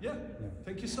 Yeah,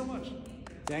 thank you so much.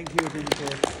 Thank you,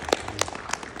 Dimitris.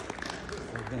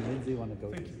 Then Lindsay, want to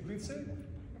go? Thank you. Lindsay?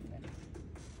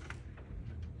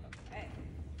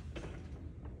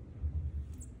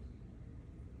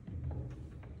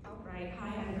 All right,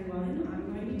 hi everyone.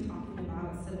 I'm going to be talking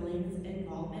about siblings'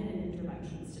 involvement in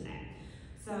interventions today.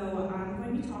 So I'm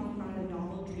going to be talking about a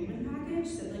novel treatment package,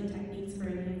 sibling techniques for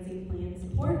enhancing play and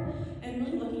support, and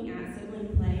really looking at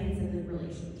sibling play and sibling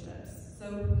relationships. So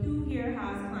who here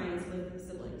has clients with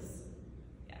siblings?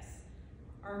 Yes.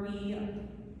 Are we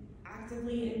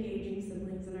actively engaging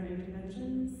siblings in our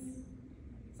interventions?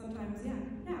 Sometimes, yeah.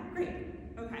 Yeah, great.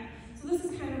 Okay, so this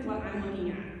is kind of what I'm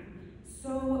looking at.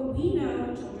 So we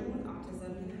know children with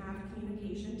autism can have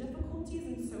communication difficulties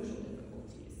and social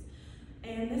difficulties.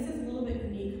 And this is a little bit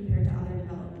unique compared to other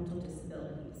developmental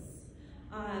disabilities.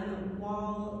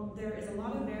 While there is a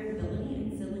lot of variability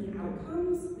in sibling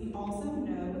outcomes, we also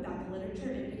know that the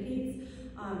literature indicates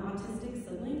autistic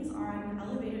siblings are at an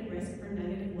elevated risk for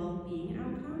negative well-being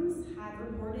outcomes, have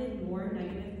reported more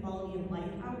negative quality of life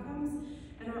outcomes,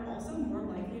 and are also more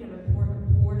likely to report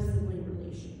a poor sibling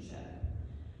relationship.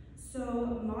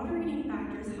 So moderating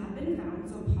factors have been found,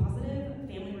 so positive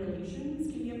family relations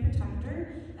can be a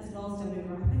protector, as well as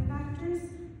demographic factors,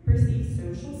 perceived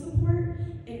social support,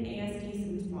 and ASD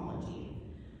symptomology.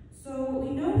 So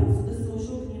we know the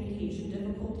social communication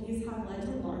difficulties have led to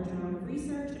a large amount of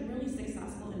research and really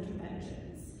successful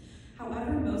interventions.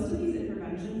 However, most of these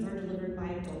interventions are delivered by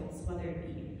adults, whether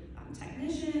it be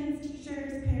technicians,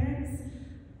 teachers, parents,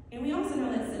 and we also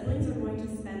know that siblings are going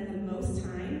to spend the most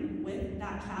time with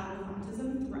that child with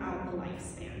autism throughout the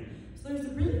lifespan. So there's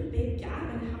a really big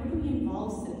gap in how do we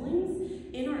involve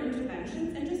siblings in our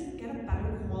interventions and just get a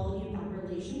better quality of that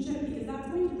relationship, because that's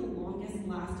going to be the longest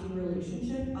lasting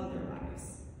relationship of their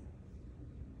lives.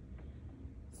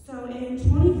 So in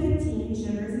 2015,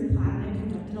 Shivers and Platinum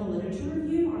conducted a literature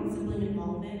review on sibling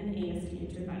involvement in ASD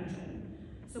intervention.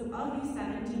 So of these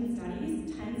 17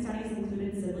 studies, 10 studies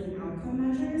included sibling outcome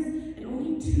measures, and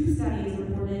only 2 studies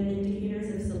reported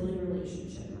indicators of sibling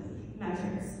relationship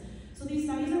measures. So these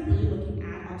studies are really looking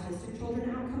at autistic children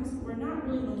outcomes, but we're not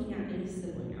really looking at any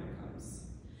sibling outcomes.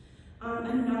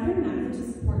 Another method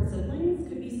to support siblings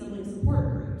could be sibling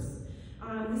support groups.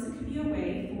 This could be a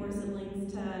way for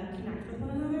siblings to connect with one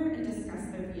another and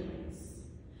discuss their feelings.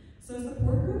 So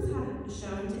support groups have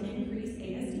shown to increase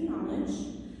ASD knowledge,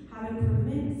 have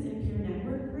improvements in peer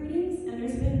network ratings, and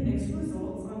there's been mixed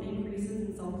results on increases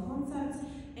in self-concept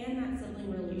and that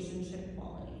sibling relationship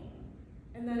quality.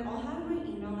 And then I'll have my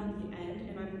email at the end,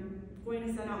 and I'm going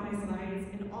to send out my slides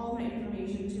and all my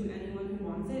information to anyone who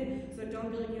wants it, so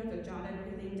don't feel like you have to jot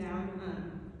everything down.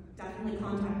 Definitely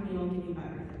contact me and I'll give you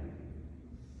everything.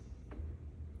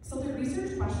 So the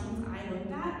research questions I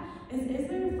looked at is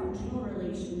there a functional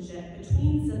relationship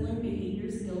between sibling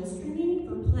behavior skills training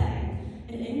for play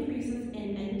and increases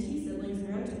in NT siblings,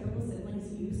 neurotypical siblings'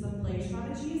 use of play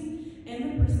strategies, and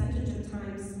the percentage of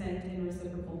time spent in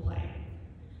reciprocal play.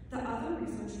 The other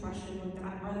research question looked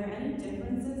at, are there any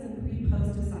differences in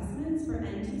pre-post assessments for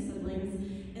NT siblings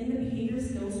in the behavior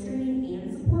skills training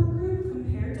and support group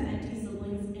compared to NT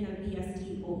siblings in a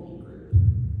BSD only group?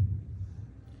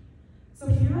 So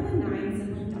here are the 9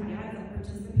 sibling dyads that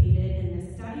participated in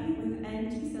this study, with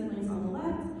NT siblings on the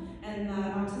left and the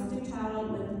autistic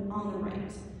child on the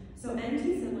right. So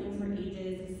NT siblings were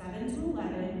ages 7 to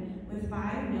 11, with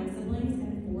 5 male siblings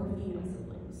and 4 female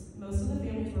siblings. Most of the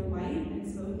families were white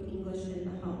and spoke English in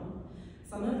the home.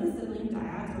 Some of the sibling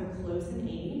dyads were close in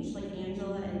age, like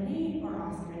Angela and Nate, or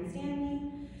Oscar and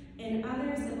Stanley, and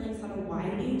other siblings had a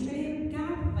wide age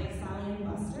gap, like Sally and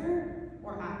Buster,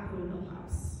 or Apu and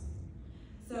Millhouse.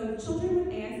 So So children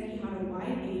with ASD had a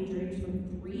wide age range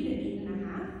from 3 to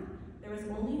 8.5. There was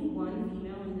only one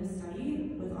female in this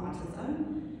study with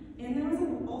autism, and there was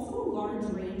also a large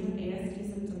range of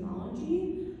ASD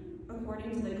symptomology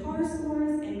according to the CAR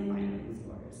scores and the Vineland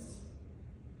scores.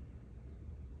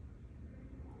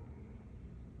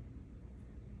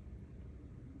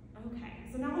 Okay,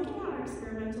 so now looking at our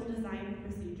experimental design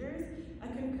procedures, a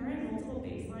concurrent multiple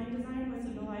baseline design was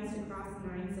utilized across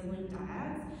 9 sibling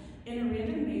dyads, and a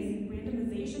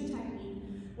randomization technique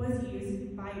was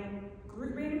used by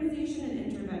group randomization and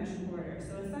intervention order.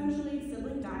 So essentially,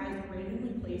 sibling dyads were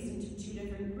randomly placed into 2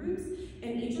 different groups,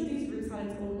 and each of these groups had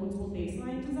its own multiple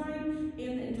baseline design,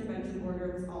 and the intervention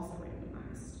order was also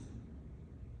randomized.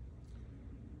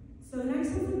 So next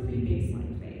was the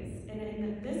pre-baseline phase, and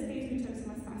in this phase we took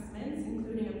some assessments,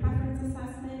 including a preference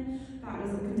assessment that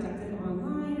was conducted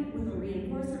online with a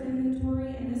reinforcer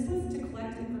inventory, and this was to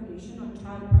collect information on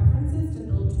child preferences to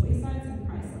build toy sets and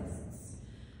price lists.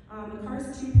 The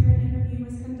CARS 2-parent interview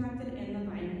was conducted, and the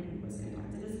Vineland was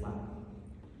conducted as well.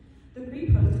 The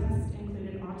pre-post test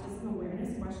included autism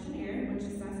awareness questionnaire, which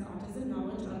assessed autism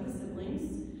knowledge of the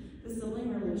siblings, the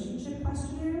sibling relationship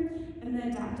questionnaire, and the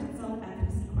adaptive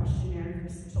self-efficacy questionnaire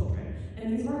for children.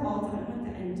 And these were all done with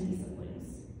the NT siblings.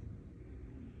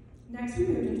 Next, we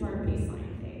moved into our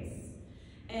baseline phase.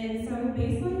 And so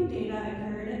baseline data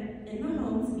occurred in the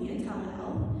homes via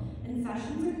telehealth, and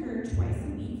sessions occurred twice a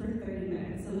week for 30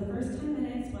 minutes. So the first 10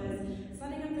 minutes was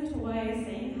setting up the toys,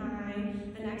 saying hi.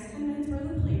 The next 10 minutes were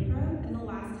the play probe, and the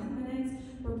last 10 minutes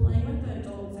were playing with the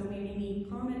adults. So maybe me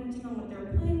commenting on what they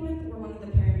were playing with, or one of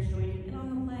the parents joining in on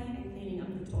the play and cleaning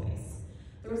up the toys.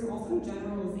 There was also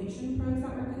generalization probes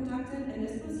that were conducted, and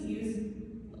this was used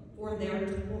for their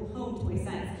home toy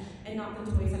sets and not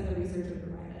the toy set the researcher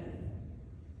provided.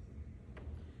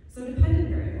 So dependent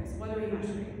variables, what are we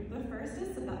measuring? The first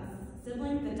is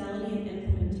sibling fidelity and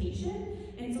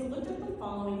implementation, and so it looked at the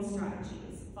following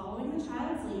strategies: following the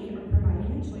child's lead or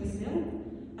providing a choice wheel,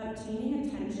 obtaining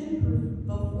attention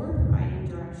before providing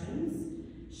directions,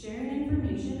 sharing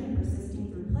information and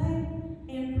persisting through play,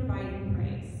 and providing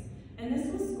praise. And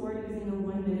this was scored using a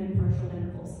 1-minute partial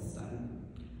interval system.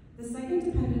 The second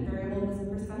dependent variable was the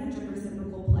percentage of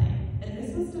reciprocal play, and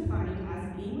this was defined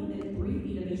as being within 3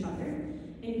 feet of each other,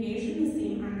 engaged in the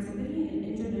same activity in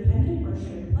interdependent or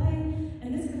shared play,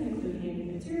 and this could include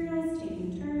handing materials,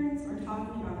 taking turns, or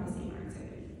talking about the same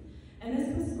activity. And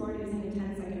this was scored using a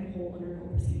 10-second whole interval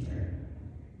procedure.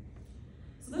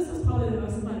 So this was probably the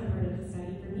most fun part of the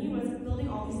study for me, was building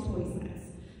all these toy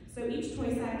sets. So each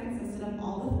toy set consisted of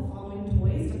all of the following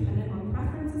toys dependent on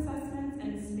preference assessments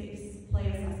and space play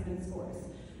assessment scores.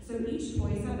 So each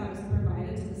toy set that was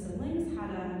provided to the siblings had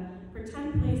a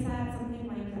pretend play set, something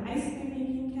like the ice cream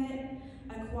making kit,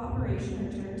 a cooperation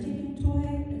or turn-taking toy,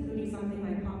 including something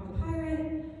like Pop the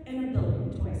Pirate, and a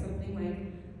building toy, something like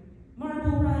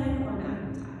Marble Run or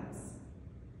Mountain Tiles.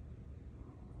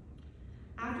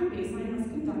 After baseline was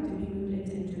conducted, we moved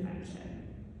into intervention.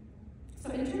 So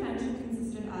intervention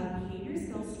consisted of behavior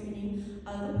skills training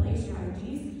of the play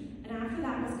strategies, and after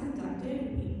that was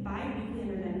conducted, bi-weekly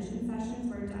intervention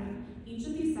sessions were done. Each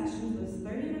of these sessions was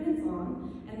 30 minutes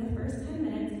long, and the first 10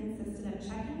 minutes consisted of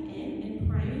checking in and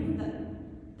priming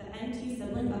the NT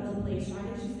sibling of the play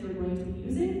strategies they were going to be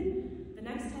using. The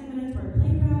next 10 minutes were a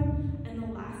play probe, and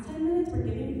the last 10 minutes were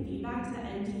giving feedback to the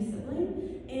NT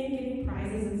sibling and giving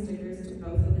prizes and stickers to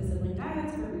both of the sibling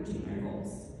dyads for reaching their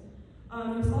goals.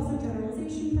 There was also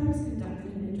generalization probes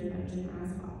conducted in intervention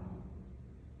as well.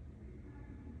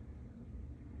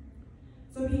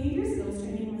 So behavior skills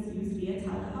training was used via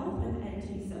telehealth with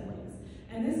NT siblings,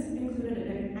 and this included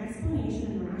an explanation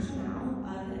and rationale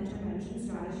of the intervention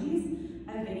strategies,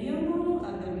 a video model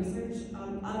of the research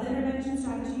of the intervention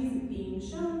strategies being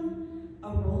shown, a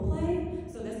role play.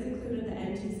 So this included the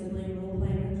NT sibling role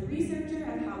playing with the researcher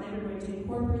of how they were going to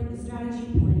incorporate the strategy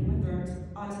playing with their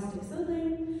autistic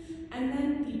sibling, and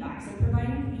then feedback, so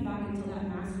providing feedback until that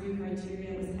mastery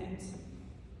criteria was hit.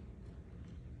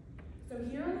 So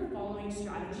here are the following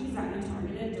strategies that we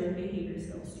targeted during behavior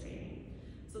skills training.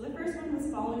 So the first one was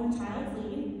following the child's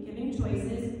lead, giving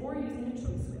choices, or using a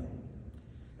choice wheel.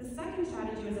 The second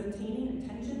strategy was obtaining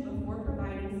attention before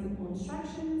providing simple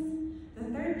instructions. The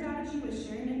third strategy was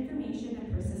sharing information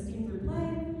and persisting through play.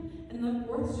 And the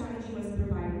fourth strategy was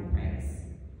providing praise.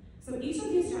 So each of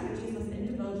these strategies was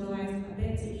individualized a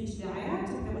bit to each dyad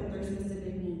to fit what their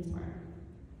specific needs were.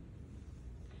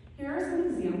 Here are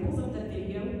some examples of the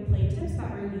video play tips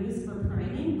that were used for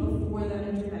priming before the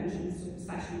intervention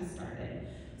session started.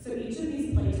 So each of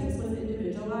these play tips was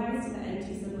individualized to the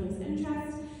NT siblings'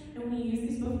 interest, and we used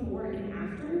these before and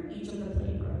after each of the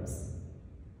play probes.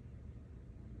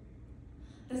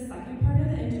 The second part of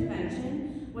the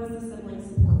intervention was the sibling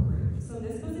support group. So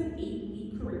this was an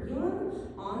 8-week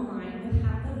curriculum online with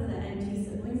half of the NT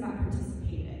siblings that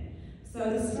participated. So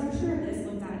the structure of this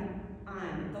looked at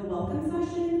the welcome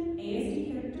session,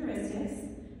 ASD characteristics,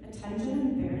 attention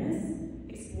and fairness,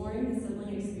 exploring the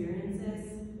sibling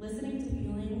experiences, listening to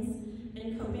feelings,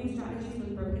 and coping strategies was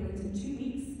broken into 2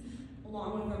 weeks,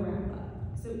 along with a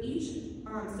wrap-up. So each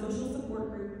social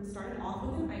support group started off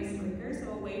with an icebreaker,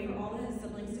 so a way for all the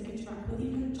siblings to interact with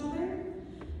each other.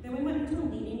 Then we went into a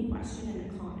leading question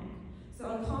and a comic. So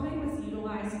a comic was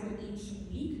utilized for each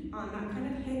week that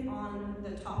kind of hit on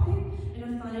the topic in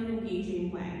a fun and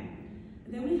engaging way.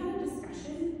 And then we had a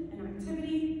discussion, an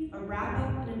activity, a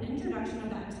wrap-up, and an introduction of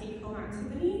that take-home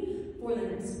activity for the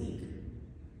next week.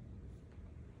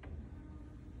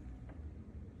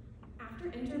 After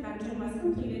intervention was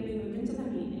completed, we moved into the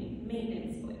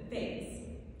maintenance phase.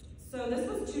 So this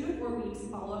was 2 to 4 weeks.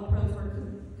 Follow-up probes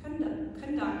were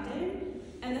conducted,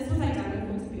 and this was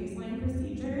identical to baseline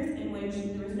procedures in which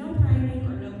there was no priming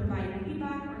or no providing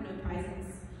feedback or no prizes.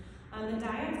 The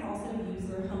dyads also used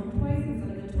their home toys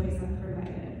instead of the toys that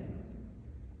provided.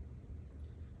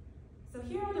 So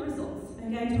here are the results.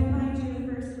 Again, to remind you,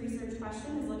 the first research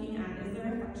question is looking at, is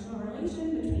there a functional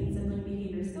relation between sibling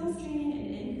behavior skills training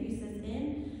and increases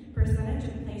in percentage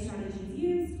of play strategies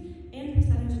used and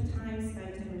percentage of time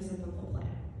spent in reciprocal play.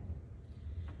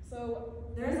 So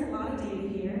there's a lot of data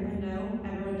here. I know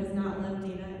everyone does not love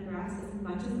data and graphs as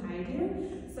much as I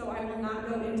do, so I will not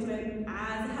go into it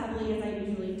as heavily as I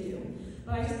usually do.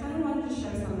 But I just kind of wanted to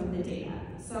show some of the data.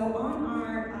 So on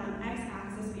our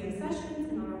x-axis we have sessions,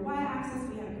 and on our y-axis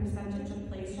we have percentage of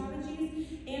play strategies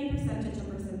and percentage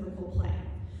of reciprocal play.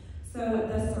 So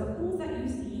the circles that you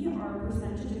see are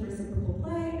percentage of reciprocal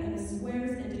play, and the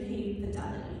squares indicate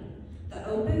fidelity. The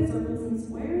open circles and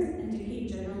squares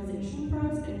indicate generalization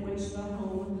probes in which the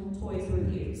home toys were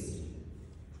used.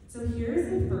 So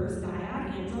here's the first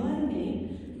dyad, Angela and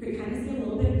Nate. You can kind of see a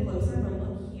little bit closer of a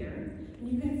look here. And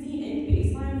you can see in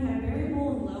baseline we have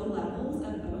variable and low levels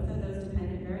of both of those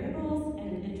dependent variables,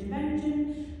 and in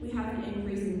intervention we have an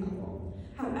increasing level.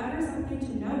 However, something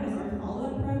to note is our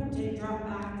follow-up probe did drop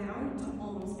back down to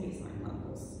almost baseline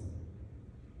levels.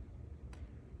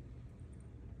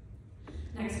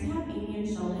 Next we have Amy and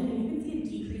Sheldon, and you can see a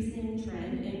decreasing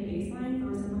trend in baseline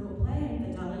for reciprocal play and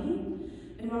fidelity.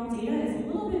 And while data is a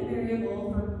little bit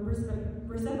variable for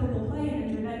reciprocal play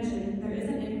and intervention, there is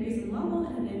an increase in level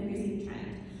and an increasing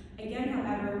trend. Again,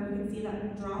 however, we can see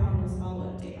that drop in those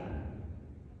follow-up data.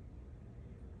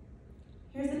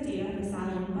 Here's the data for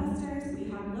Sally and Buster's. We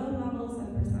have low levels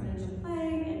of percentage of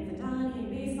play and fidelity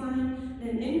and baseline, and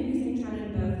an increasing trend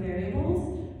in both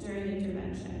variables during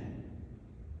intervention.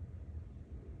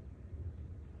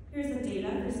 Here's the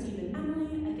data for Steve and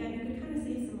Emily. Again, you can kind of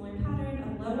see a similar pattern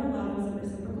of lower levels of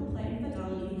reciprocal play and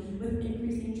fidelity with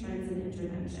increasing trends in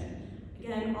intervention.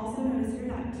 Again, also notice here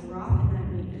that drop in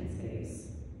that maintenance phase.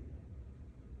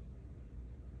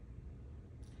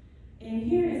 And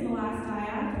here is the last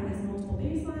dyad for this multiple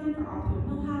baseline for Oppo and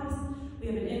Millhouse. We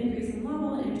have an increase in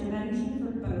level and intervention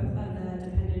for both of the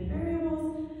dependent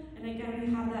variables. And again,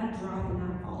 we have that drop in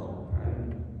that follow-up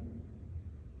probe.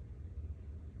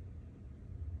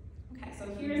 Okay, so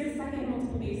here's the second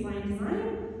multiple baseline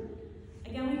design.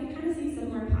 Again, we can kind of see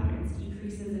similar patterns,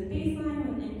 decreases in baseline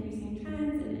with increasing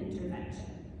trends in intervention.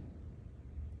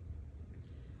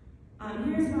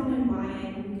 Here's Ron and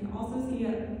Wyatt, and we can also see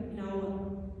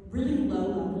really low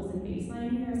levels in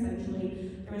baseline here.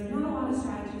 Essentially, there was not a lot of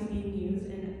strategies being used,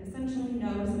 and essentially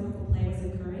no reciprocal play was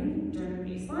occurring during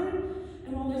baseline.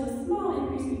 And while there's a small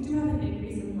increase, we do have an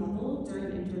increase in level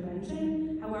during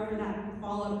intervention. However, that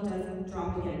follow-up does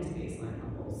drop again to baseline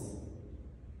levels.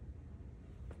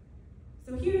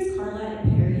 So here's Carla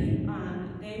and Perry.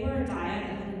 They were a dyad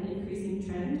that had an increasing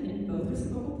trend in both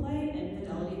reciprocal play and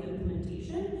fidelity of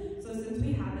implementation. So since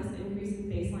we have this increase in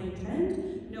baseline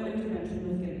trend, no intervention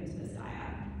was given to this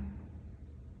dyad.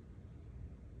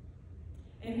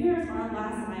 And here's our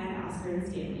last dyad, Oscar and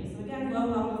Stanley. So again, low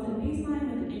levels in baseline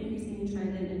with an increasing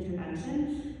trend in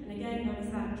intervention. And again,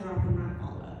 notice that drop in that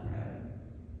follow-up probe.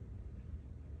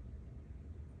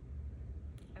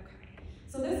 Okay,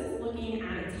 so this is looking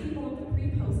at a table of the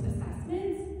pre-post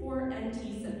assessments for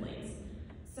NT siblings.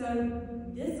 So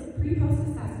this pre-post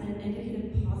assessment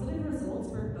indicated positive results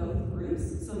for both groups.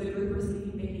 So the group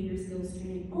receiving behavior skills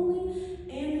training only,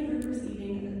 and the group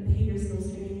receiving behavior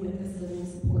skills training with a sibling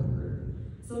support group.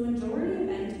 So a majority of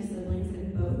NT siblings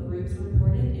in both groups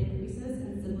reported increases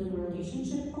in sibling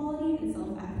relationship quality and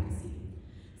self-efficacy.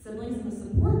 Siblings in the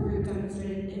support group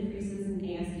demonstrated increases in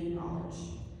ASD knowledge.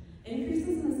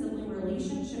 Increases in the sibling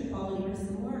relationship quality were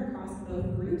similar across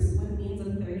both groups with means of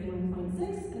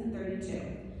 31.6 and 32.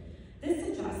 This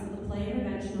suggests that the play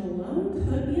intervention alone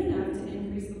could be enough to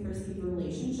increase the perceived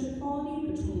relationship quality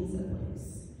between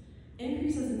siblings.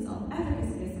 Increases in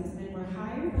self-efficacy assessment were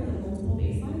higher for the multiple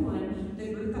baseline 1,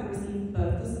 the group that received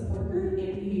both the support group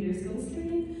and behavior skills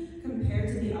training, compared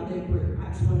to the other group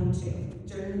at 22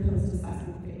 during the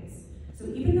post-assessment phase. So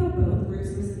even though both groups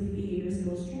received behavior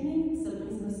skills training,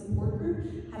 siblings in the support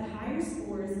group had higher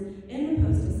scores in the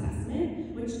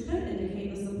post-assessment, which could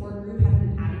indicate the support group had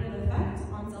an additive effect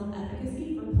on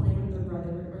self-efficacy for playing with their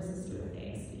brother or sister with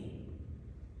ASD.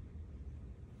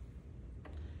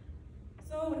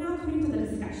 So now coming to the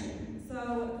discussion.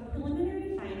 So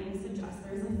preliminary findings suggest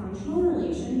there's a functional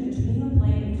relation between the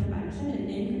play intervention and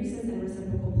increases in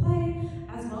reciprocal play,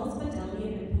 as well as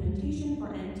fidelity and implementation for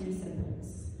NT siblings.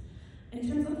 In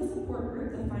terms of the support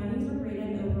group, the findings were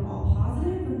rated overall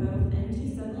positive for both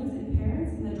NT siblings and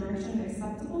parents in the direction of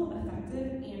acceptable,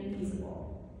 effective, and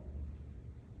feasible.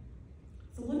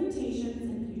 So limitations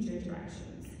and future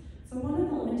directions. So one of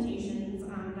the limitations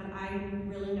that I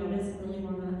really noticed, really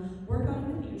want to work on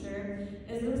in the future,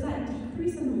 is there's that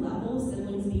decrease in the level of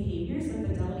siblings' behaviors and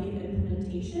fidelity of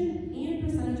implementation and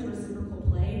percentage of reciprocal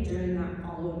play during that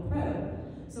follow-up probe.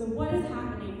 So what is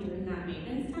happening during that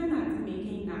maintenance time that's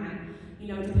making that,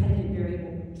 dependent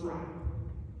variable drop?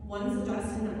 One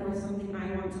suggestion or something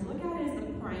I want to look at is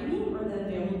the priming or the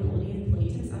availability of play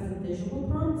tips as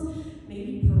visual prompts may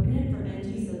be pertinent for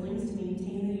NT siblings to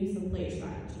maintain the use of play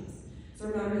strategies. So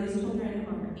remember, these children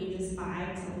are ages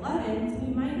 5 to 11, so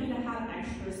we might need to have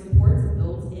extra supports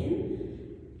built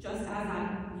in, just as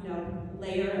that,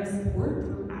 layer of support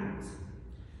throughout.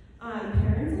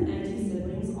 Parents and NT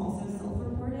siblings also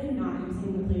self-reported not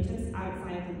using the play tips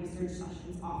outside the research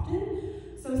sessions often.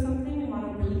 So something we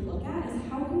want to really look at is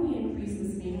how can we increase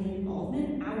this family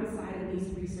involvement outside of these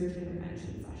research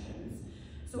intervention sessions.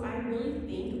 So I really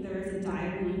think there is a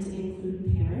dire need to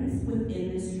include parents within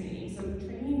this training. So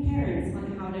training parents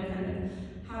on how to kind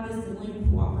of have a sibling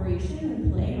cooperation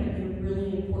and play might be a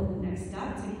really important next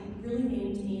step to really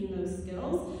maintain those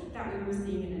skills that we were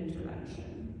seeing in intervention.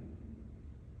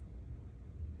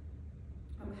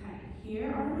 Okay,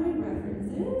 here are my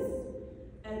references.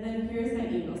 And then here's my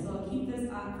email. So I'll keep this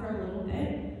up for a little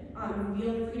bit.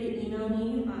 Feel free to email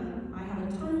me. I have a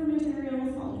ton of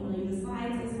materials. I'll email you the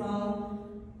slides as well.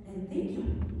 And thank you.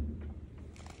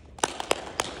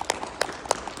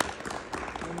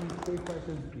 Any quick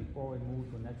questions before we move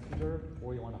to the next speaker,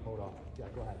 or you want to hold off? Yeah,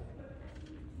 go ahead.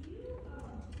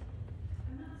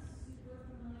 I'm not super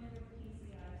familiar with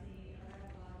PCIT. I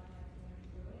have a lot of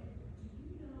friends going through it. Do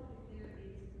you know if there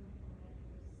is a component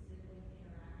for sibling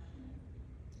interaction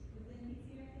within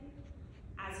PCIT?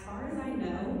 As far as I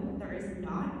know, there is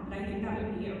not, but I think that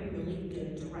would be a really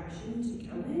good direction to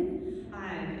go in.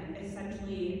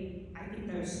 Essentially, I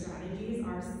think those strategies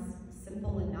are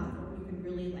simple enough where we could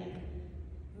really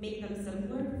make them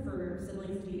simpler for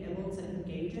siblings to be able to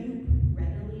engage in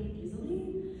readily,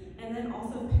 easily. And then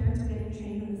also parents are getting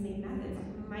trained in the same methods.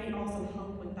 It might also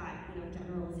help with that,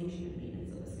 generalization and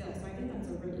maintenance of the skills. So I think that's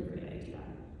a really great idea.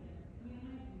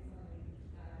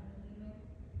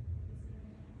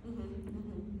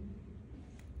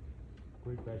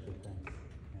 Great question, thanks.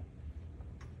 Yeah.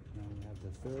 Now we have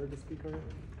the third speaker,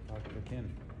 Dr.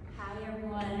 Kim. Hi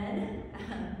everyone,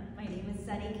 my name is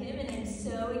Sunny Kim and I'm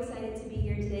so excited to be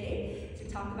here today to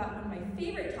talk about one of my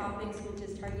favorite topics, which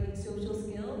is targeting social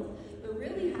skills, but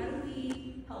really how do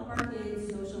we help our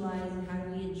kids socialize and how do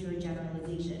we ensure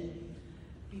generalization?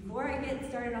 Before I get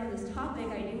started on this topic,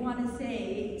 I do want to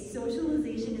say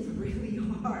socialization is really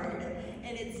hard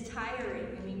and it's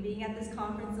tiring. I mean, being at this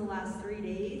conference the last 3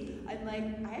 days, I'm like,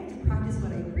 I have to practice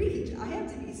what I preach. I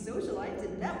have to be social, I have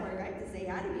to network, I have to say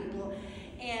hi to people.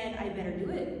 And I better do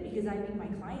it because I make my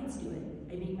clients do it.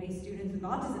 I make my students with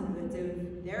autism do it. So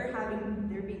if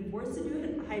they're being forced to do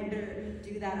it, I better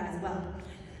do that as well.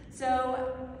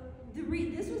 So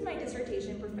this was my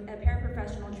dissertation for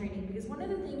paraprofessional training because one of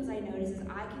the things I noticed is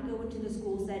I can go into the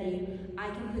school setting, I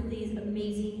can put these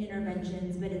amazing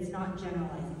interventions, but it's not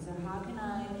generalizing. So how can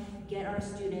I get our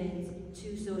students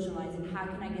to socialize and how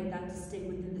can I get that to stick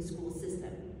within the school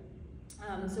system?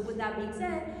 So with that being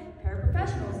said,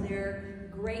 paraprofessionals, they're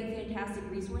great, fantastic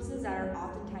resources that are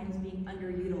oftentimes being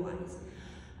underutilized.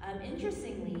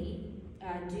 Interestingly,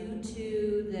 due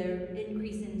to the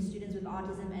increase in students with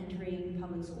autism entering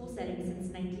public school settings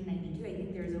since 1992, I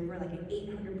think there's over like an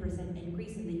 800%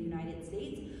 increase in the United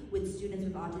States with students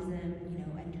with autism,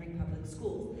 entering public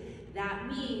schools. That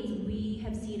means we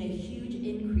have seen a huge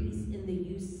increase in the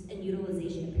use and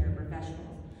utilization of paraprofessionals.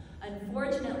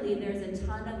 Unfortunately, there's a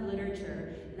ton of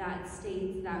literature that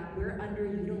states that we're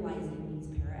underutilizing these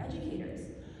paraeducators,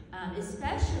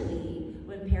 especially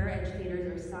when paraeducators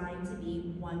are assigned to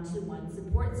be one-to-one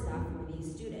support staff for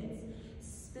these students.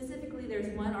 Specifically,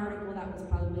 there's one article that was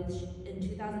published in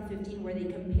 2015 where they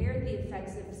compared the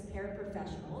effects of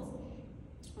paraprofessionals,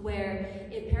 where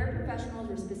if paraprofessionals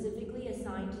were specifically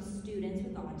assigned to students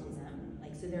with autism,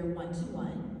 like so they're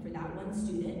one-to-one for that one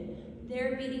student,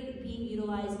 they're being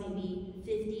utilized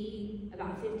maybe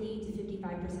about 50 to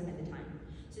 55% of the time.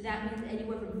 So that means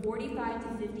anywhere from 45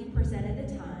 to 50% of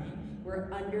the time, we're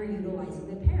underutilizing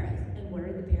the paras. And what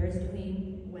are the paras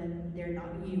doing when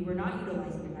we're not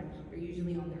utilizing them? They're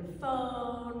usually on their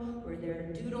phone, or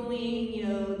they're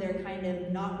doodling, they're kind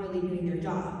of not really doing their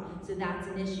job. So that's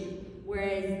an issue.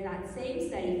 Whereas that same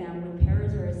study found when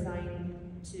paras are assigned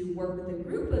to work with a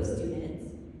group of students,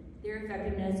 their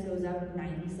effectiveness goes up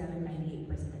 97,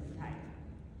 98% of the time.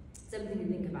 Something to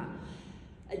think about.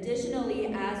 Additionally,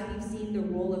 as we've seen the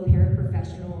role of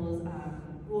paraprofessionals,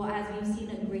 as we've seen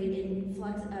a great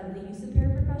influx of the use of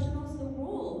paraprofessionals, the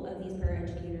role of these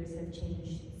paraeducators have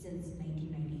changed since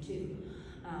 1992.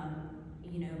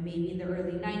 Maybe in the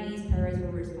early 90s, paras were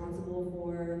responsible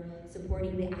for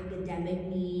supporting the academic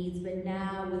needs, but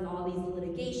now with all these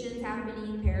litigations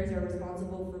happening, paras are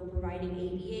responsible for providing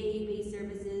ABAI-based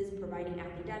services, providing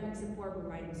academic support,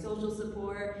 providing social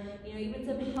support, even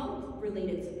some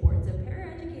health-related support. So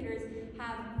paraeducators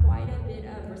have quite a bit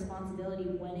of responsibility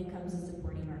when it comes to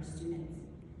supporting our students.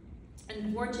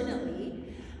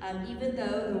 Unfortunately, even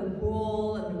though the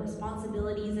role and the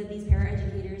responsibilities of these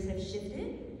paraeducators have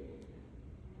shifted,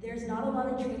 there's not a lot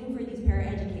of training for these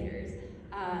paraeducators.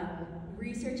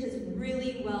 Research has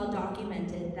really well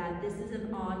documented that this is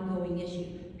an ongoing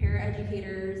issue.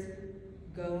 Paraeducators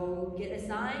go get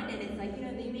assigned, and it's like,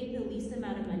 they make the least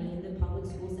amount of money in the public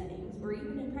school settings or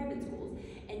even in private schools,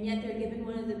 and yet they're given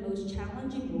one of the most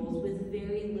challenging roles with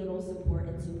very little support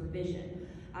and supervision.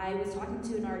 I was talking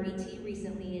to an RBT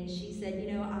recently, and she said,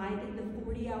 I did the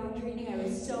 40-hour training. I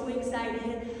was so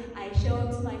excited. I show up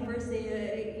to my first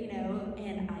day,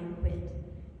 and I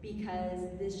quit because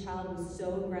this child was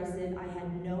so aggressive. I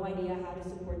had no idea how to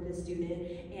support this student,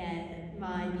 and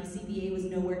my BCBA was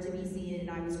nowhere to be seen, and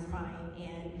I was crying.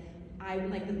 And I'm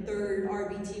like the third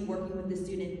RBT working with the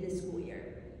student this school year.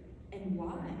 And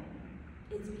why?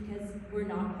 It's because we're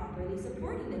not properly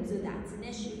supporting them, so that's an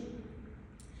issue.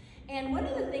 And one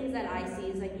of the things that I see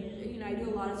is, I do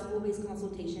a lot of school-based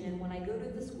consultation, and when I go to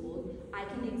the schools, I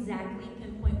can exactly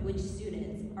pinpoint which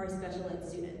students are special ed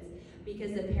students.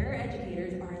 Because the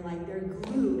paraeducators are like their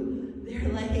glue.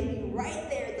 They're like right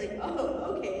there. It's like,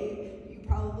 oh, okay, you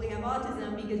probably have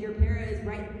autism because your para is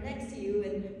right next to you,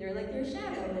 and they're like their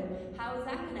shadow. And how is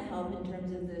that going to help in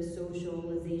terms of the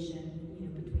socialization,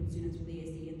 between students with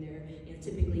ASD and their,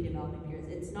 typically developing peers?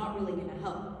 It's not really going to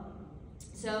help.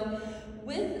 So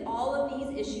with all of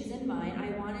these issues in mind,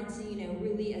 I wanted to,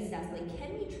 really assess,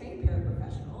 can we train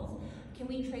paraprofessionals? Can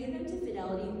we train them to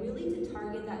fidelity, really to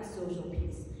target that social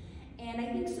piece? And I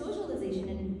think socialization,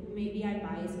 and maybe I'm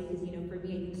biased because, for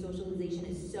me, I think socialization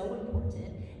is so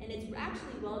important, and it's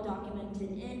actually well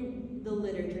documented in the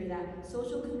literature that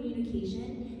social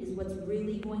communication is what's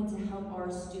really going to help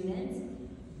our students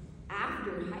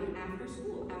after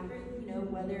school,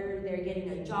 whether they're getting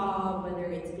a job, whether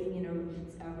it's being in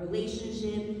a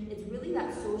relationship. It's really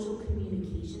that social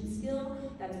communication skill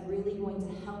that's really going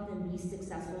to help them be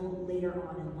successful later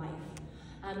on in life.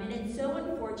 And it's so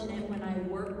unfortunate when I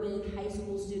work with high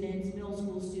school students, middle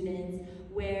school students,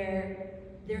 where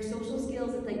their social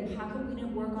skills, it's like, how come we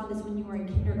didn't work on this when you were in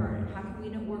kindergarten? How come we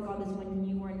didn't work on this when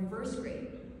you were in first grade?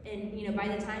 And by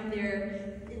the time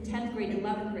they're in 10th grade,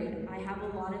 11th grade, I have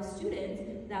a lot of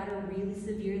students that are really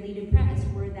severely depressed,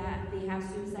 or that they have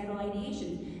suicidal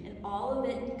ideation. And all of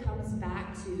it comes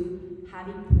back to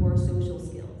having poor social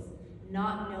skills,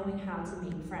 not knowing how to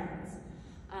make friends.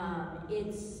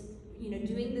 It's,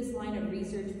 doing this line of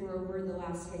research for over the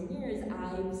last 10 years,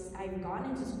 I've gone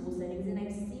into school settings and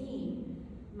I've seen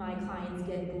my clients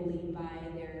get bullied by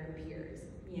their peers.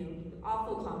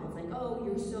 Awful comments like, oh,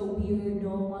 you're so weird, no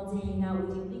one wants to hang out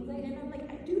with you, things like that. And I'm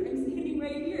like, dude, I'm standing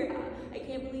right here. I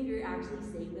can't believe you're actually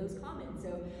saying those comments.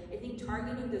 So I think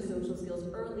targeting the social skills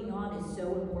early on is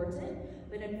so important,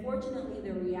 but unfortunately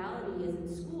the reality is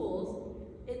in schools,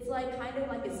 it's kind of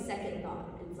like a second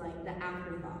thought. It's like the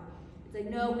afterthought. It's like,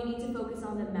 no, we need to focus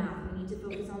on the math, we need to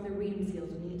focus on the reading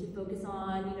skills, we need to focus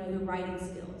on, the writing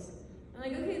skills. I'm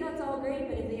like, okay, that's all great,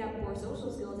 but if they have poor social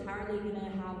skills, how are they going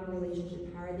to have a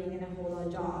relationship? How are they going to hold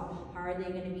a job? How are they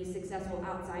going to be successful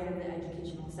outside of the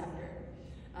educational sector?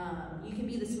 You can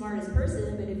be the smartest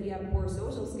person, but if you have poor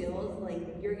social skills,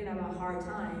 you're going to have a hard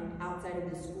time outside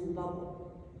of the school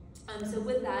bubble. So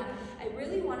with that, I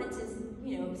really wanted to,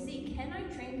 see, can I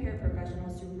train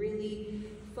paraprofessionals to really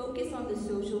focus on the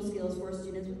social skills for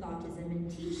students with autism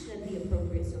and teach them the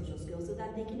appropriate social skills so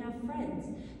that they can have friends,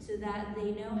 so that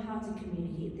they know how to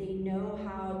communicate, they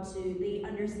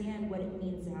understand what it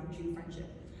means to have true friendship.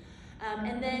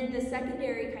 And then the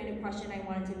secondary kind of question I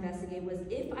wanted to investigate was,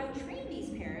 if I train these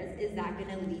parents, is that going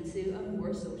to lead to a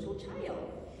more social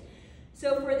child?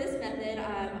 So for this method,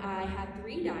 I had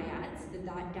 3 dyads, the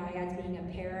dyads being a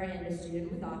para and a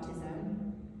student with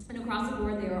autism. And across the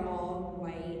board, they were all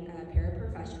white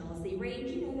paraprofessionals. They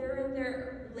range, they're in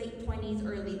their late 20s,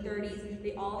 early 30s.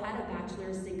 They all had a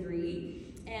bachelor's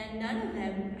degree. And none of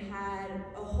them had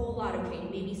a whole lot of training.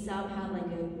 Maybe some had like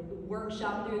a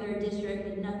workshop through their district,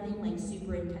 but nothing like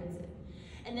super intensive.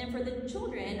 And then for the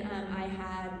children, I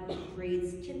had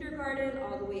grades kindergarten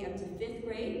all the way up to 5th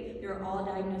grade. They were all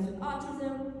diagnosed with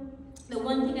autism. The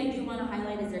one thing I do want to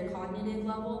highlight is their cognitive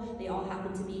level. They all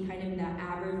happen to be kind of in that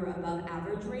average or above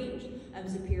average range,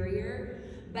 superior.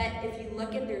 But if you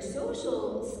look at their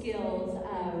social skills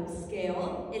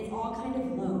scale, it's all kind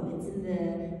of low. It's in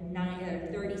the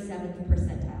 37th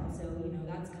percentile. So,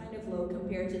 that's kind of low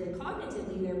compared to the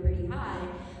cognitively, they're pretty high,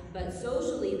 but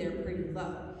socially, they're pretty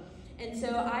low. And so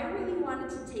I really wanted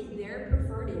to take their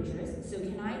preferred interests. So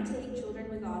can I take children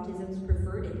with autism's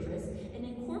preferred interests and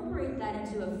incorporate that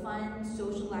into a fun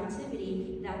social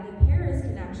activity that the parents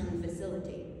can actually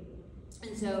facilitate?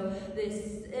 And so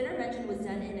this intervention was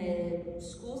done in a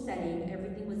school setting.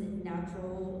 Everything was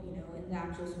natural, in the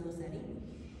actual school setting.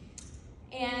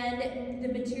 And the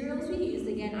materials we used,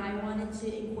 again, I wanted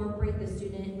to incorporate the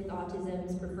student with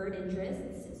autism's preferred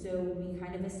interests. So we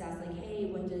kind of assessed like, hey,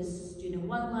 what does student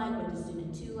 1 like? What does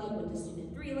student 2 like? What does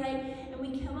student 3 like? And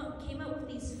we came up with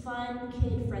these fun,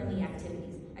 kid-friendly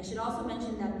activities. I should also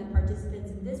mention that the participants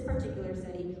in this particular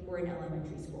study were in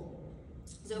elementary school.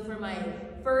 So for my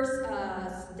first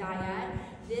dyad,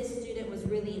 this student was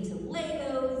really into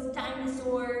Legos,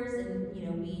 dinosaurs, and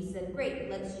we said, great,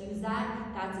 let's use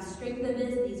that. That's a strength of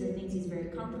his. These are things he's very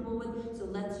comfortable with. So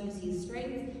let's use his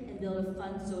strengths and build a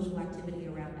fun social activity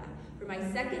around that. For my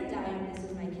second dyad, this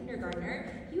was my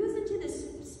kindergartner, he was into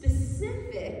this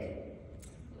specific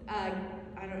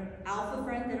Alpha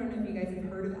Friends. I don't know if you guys have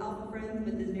heard of Alpha Friends,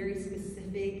 but there's very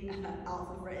specific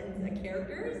Alpha Friends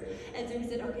characters. And so we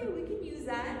said, okay, we can use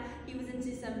that. He was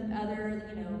into some other,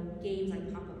 games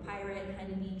like Papa Pirate,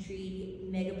 Honeybee Tree,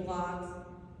 Mega Bloks.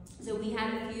 So he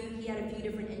had a few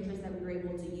different interests that we were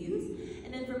able to use.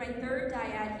 And then for my third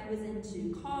dyad, he was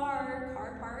into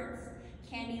car parts,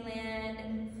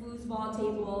 Candyland, foosball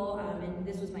table, and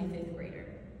this was my 5th grader.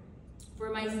 For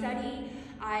my study,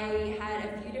 I had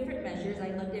a few different measures. I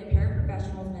looked at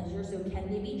paraprofessionals measures, so can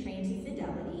they be trained to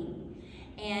fidelity?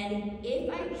 And if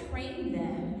I train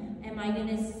them, am I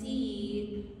going to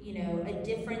see, a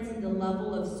difference in the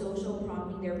level of social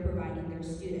prompting they're providing their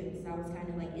students? That was kind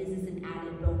of like, is this an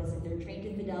added bonus? If they're trained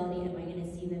to fidelity, am I going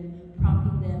to see them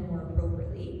prompting them more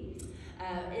appropriately?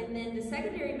 And then the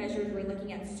secondary measures, we're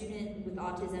looking at student with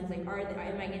autism, like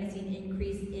am I going to see an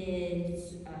increase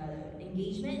in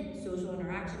engagement, social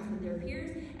interactions with their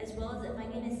peers, as well as am I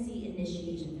going to see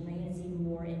initiations? Am I going to see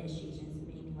more initiations?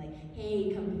 Meaning like,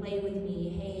 hey, come play with me.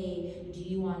 Hey, do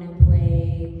you want to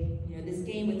play, this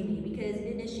game with me? Because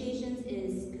initiations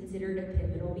is considered a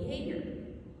pivotal behavior.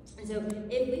 And so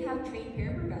if we have trained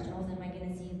paraprofessionals, am I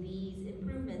going to see these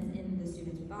improvements in the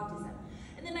students with autism?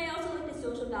 And then I also looked at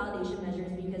social validation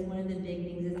measures because one of the big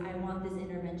things is I want this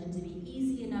intervention to be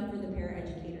easy enough for the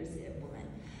paraeducators to implement.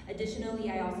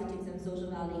 Additionally, I also took some social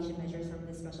validation measures from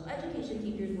the special education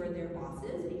teachers who are their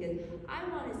bosses, because I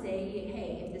want to say,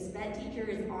 hey, if the SPED teacher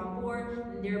is on board,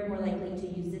 then they're more likely to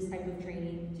use this type of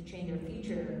training to train their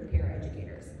future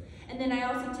paraeducators. And then I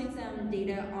also took some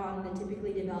data on the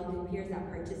typically developing peers that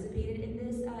participated in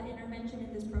this intervention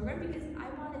in this program, because I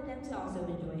wanted them to also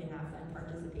enjoy and have fun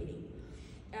participating.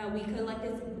 We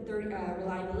collected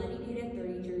reliability data,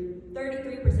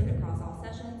 33% across all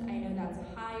sessions. I know that's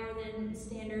higher than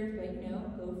standards, but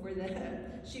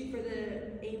shoot for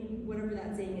the aim, whatever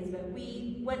that saying is, but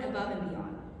we went above and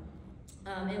beyond.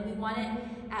 And we wanted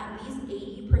at least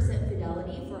 80%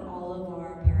 fidelity for all of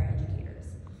our paraeducators.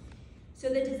 So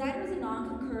the design was a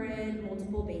non-concurrent,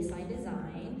 multiple baseline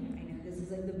design. I know this is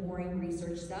like the boring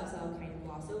research stuff, so I'll kind of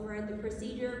gloss over it. The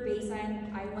procedure,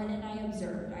 baseline, I went and I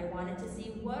observed. I wanted to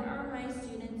see what are my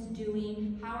students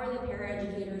doing, how are the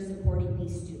paraeducators supporting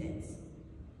these students.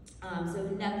 So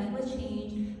nothing was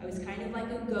changed. I was kind of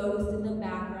like a ghost in the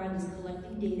background, just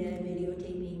collecting data,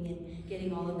 videotaping, and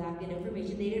getting all of that good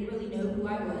information. They didn't really know who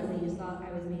I was. They just thought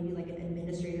I was maybe like an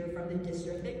administrator from the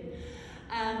district.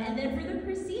 And then for the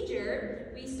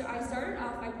procedure, I started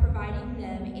off by providing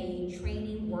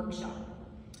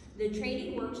The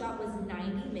training workshop was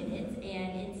 90 minutes,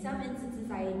 and in some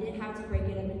instances I did have to break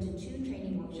it up into 2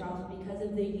 training workshops because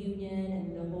of the union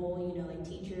and the whole, like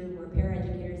teacher or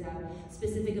paraeducators have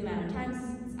specific amount of time.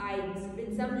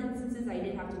 In some instances I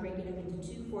did have to break it up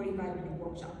into 2 45-minute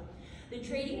workshops. The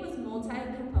training was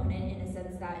multi-component in a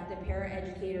sense that the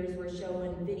paraeducators were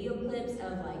showing video clips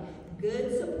of like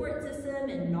good support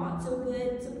system and not so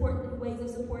good ways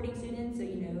of supporting students. So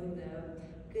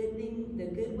the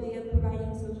good way of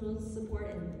providing social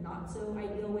support and not so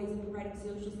ideal ways of providing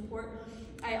social support.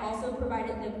 I also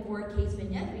provided them 4 case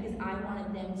vignettes because I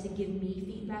wanted them to give me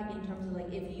feedback in terms of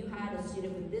like, if you had a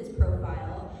student with this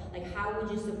profile, like how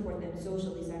would you support them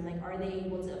socially? So I'm like, are they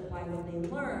able to apply what they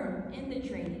learn in the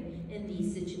training in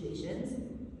these situations?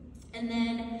 And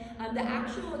then the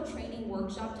actual training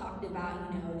workshop talked about,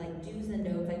 like do's and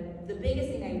don'ts. Like the biggest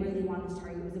thing I really wanted to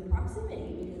target was the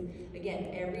proximity, because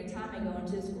again, every time I go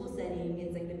into a school setting,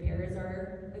 it's like the parents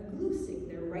are a glue stick.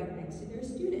 They're right next to their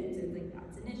students. It's like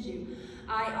that's an issue.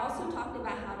 I also talked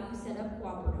about how do you set up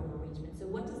cooperative arrangements. So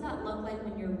what does that look like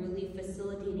when you're really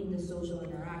facilitating the social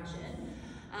interaction?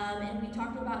 And we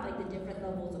talked about like the different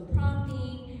levels of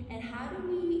prompting and how do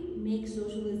we make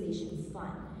socialization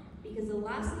fun? Because the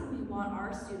last thing we want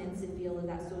our students to feel is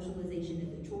that socialization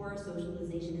is a chore,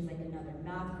 socialization is like another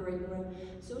math curriculum.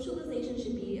 Socialization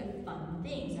should be a fun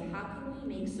thing. So how can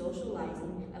we make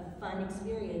socializing a fun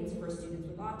experience for students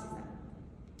with autism?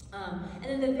 And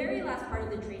then the very last part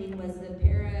of the training was the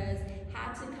paras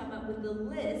had to come up with a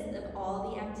list of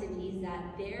all the activities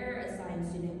that their assigned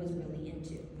student was really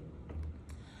into.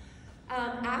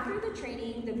 After the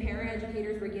training, the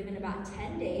paraeducators were given about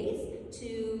 10 days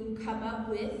to come up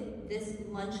with this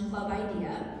lunch club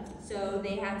idea. So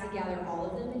they had to gather all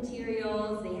of the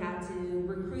materials, they had to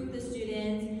recruit the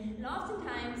students, and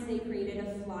oftentimes they created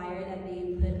a flyer that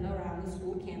they put around the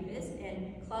school campus.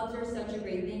 And clubs are such a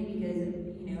great thing because,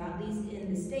 at least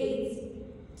in the States,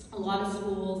 a lot of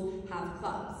schools have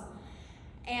clubs.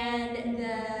 And in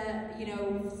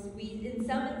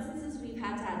some instances we've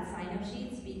had to add sign-up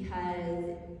sheets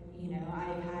because,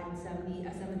 I've had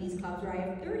some of these clubs where I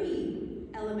have 30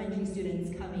 elementary students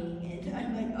coming and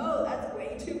I'm like, oh, that's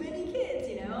way too many kids,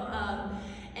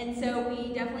 And so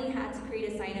we definitely had to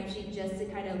create a sign-up sheet just to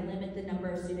kind of limit the number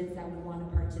of students that would want to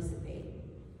participate.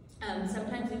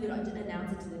 Sometimes we would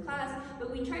announce it to the class,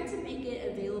 but we tried to make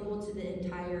it available to the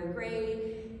entire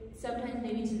grade, sometimes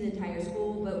maybe to the entire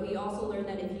school, but we also learned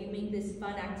that if you make this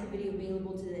fun activity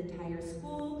available to the entire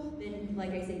school, then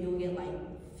like I said, you'll get like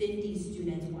 50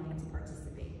 students wanting to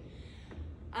participate.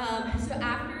 So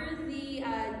after the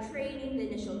training,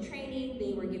 the initial training,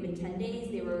 they were given 10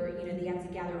 days. They had to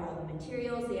gather all the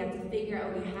materials. They had to figure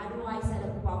out, okay, how do I set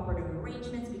up cooperative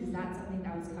arrangements? Because that's something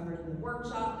that was covered in the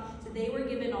workshop. So they were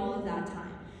given all of that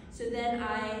time. So then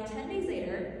 10 days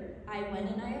later, I went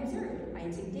and I observed. I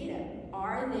took data.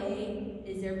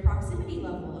 Is their proximity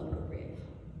level appropriate?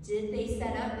 Did they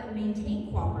set up and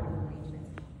maintain cooperative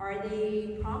arrangements? Are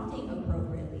they prompting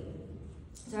appropriately?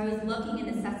 So I was looking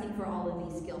and assessing for all of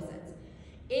these skill sets.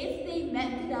 If they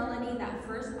met fidelity that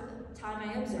first time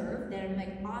I observed, then I'm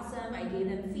like, awesome, I gave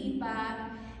them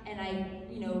feedback, and I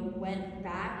went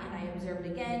back and I observed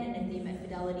again, and if they met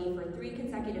fidelity for 3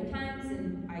 consecutive times,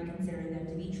 then I considered them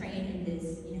to be trained in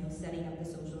this, setting up the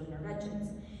social interventions.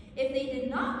 If they did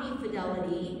not meet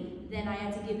fidelity, then I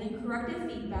had to give them corrective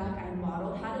feedback. I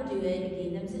modeled how to do it,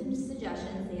 gave them some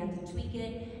suggestions, they had to tweak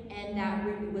it, and that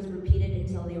was repeated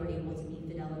until they were able to meet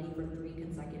fidelity for 3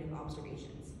 consecutive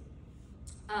observations.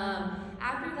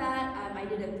 After that, I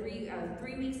did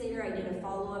 3 weeks later, I did a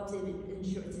follow-up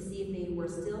to see if they were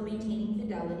still maintaining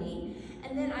fidelity.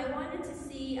 And then I wanted to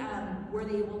see were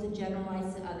they able to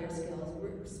generalize to other skills,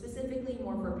 specifically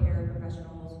more for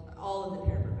paraprofessionals, all of the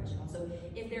paraprofessionals. So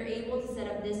if they're able to set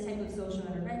up this type of social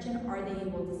intervention, are they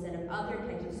able to set up other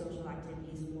types of social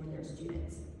activities for their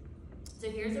students? So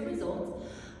here's the results.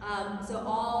 So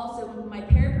my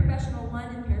paraprofessional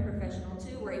 1 and paraprofessional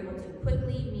 2 were able to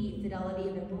quickly meet fidelity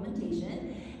of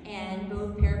implementation, and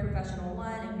both paraprofessional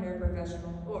 1 and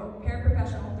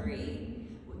paraprofessional 3,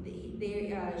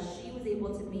 she was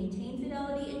able to maintain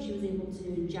fidelity and she was able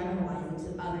to generalize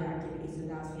it to other activities, so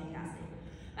that was fantastic.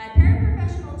 My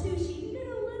paraprofessional 2, she needed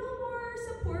a little more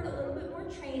support, a little bit more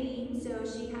training, so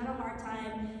she had a hard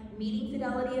time meeting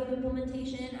fidelity of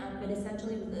implementation, but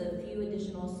essentially with a few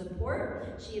additional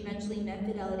support, she eventually met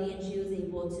fidelity and she was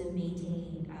able to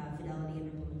maintain fidelity of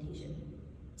implementation.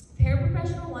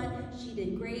 Paraprofessional 1, she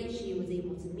did great. She was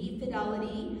able to meet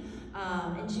fidelity,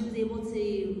 and she was able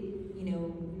to,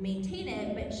 maintain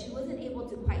it, but she wasn't able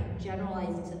to quite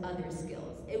generalize it to other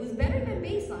skills. It was better than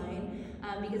baseline,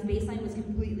 because baseline was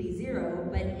completely 0,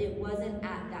 but it wasn't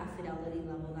at that fidelity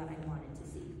level that I wanted to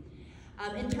see.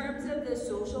 In terms of the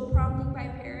social prompting by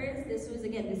parents, this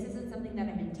isn't something that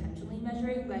I'm intentionally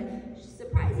measuring, but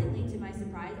surprisingly, to my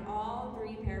surprise, all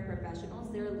 3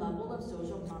 paraprofessionals, their level of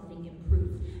social prompting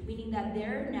improved, meaning that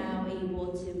they're now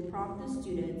able to prompt the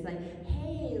students like,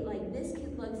 hey, like this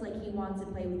kid looks like he wants to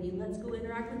play with you, let's go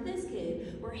interact with this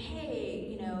kid, or hey,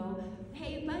 you know,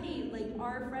 hey buddy, like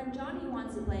our friend Johnny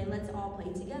wants to play, let's all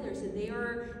play together. So they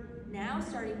are now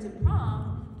starting to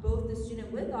prompt both the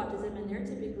student with autism and their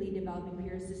typically developing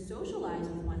peers to socialize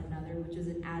with one another, which is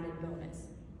an added bonus.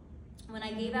 When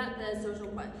I gave out the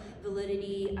social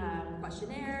validity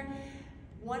questionnaire,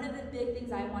 one of the big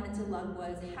things I wanted to look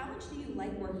was, how much do you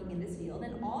like working in this field?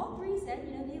 And all 3 said,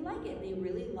 you know, they like it. They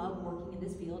really love working in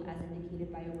this field, as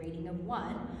indicated by a rating of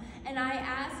 1. And I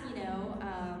asked, you know,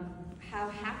 how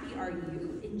happy are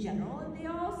you in general? And they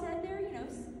all said they're, you know,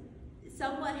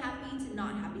 somewhat happy to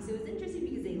not happy. So it's interesting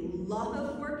because they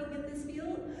love working in this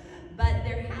field, but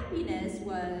their happiness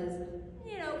was,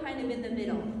 you know, kind of in the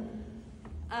middle.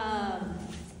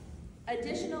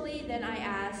 Additionally, then I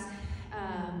asked,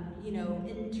 you know,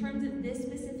 in terms of this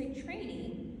specific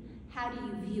training, how do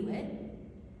you view it?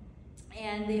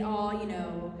 And they all, you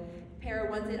know, Para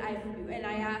 1 said, and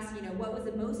I asked, you know, what was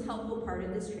the most helpful part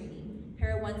of this training?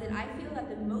 Para 1 said, I feel that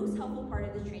the most helpful part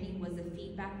of this training was the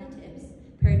feedback and tips.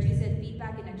 Para 2 said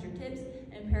feedback and extra tips,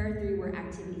 and Para 3 were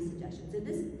activity suggestions. So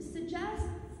this suggests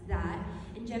that,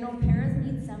 in general, paras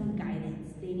need some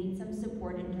guidance. They need some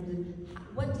support in terms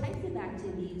of what types of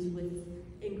activities would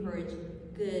encourage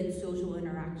good social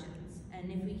interactions.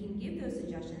 And if we can give those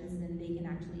suggestions, then they can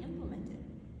actually implement it.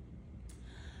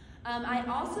 I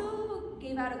also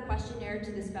gave out a questionnaire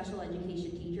to the special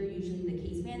education teacher, usually the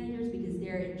case managers, because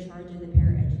they're in charge of the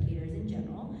paraeducators in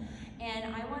general.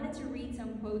 And I wanted to read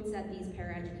some quotes that these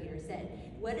paraeducators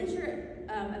said. What is your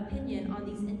opinion on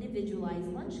these individualized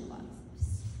lunch clubs?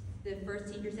 The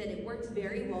first teacher said it works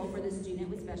very well for the student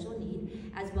with special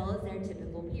need, as well as their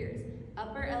typical peers.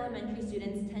 Upper elementary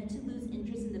students tend to lose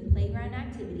interest in the playground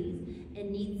activities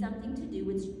and need something to do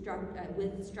with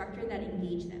structure that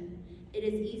engage them. It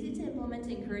is easy to implement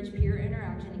to encourage peer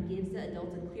interaction and gives the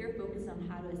adults a clear focus on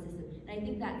how to assist them. And I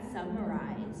think that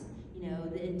summarized, you know,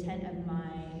 the intent of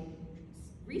my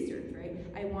research, right?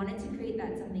 I wanted to create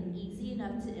that something easy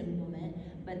enough to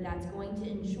implement, but that's going to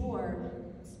ensure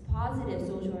positive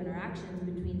social interactions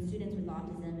between students with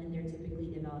autism and their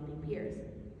typically developing peers.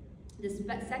 The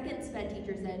second SPED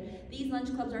teacher said, these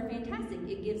lunch clubs are fantastic.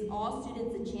 It gives all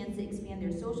students a chance to expand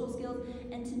their social skills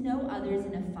and to know others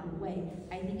in a fun way.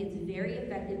 I think it's a very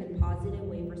effective and positive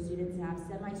way for students to have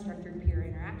semi-structured peer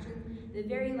interactions. The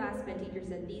very last SPED teacher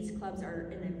said, these clubs are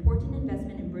an important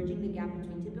investment in bridging the gap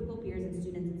between typical peers and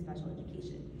students in special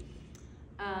education.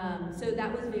 So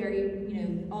that was very, you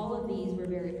know, all of these were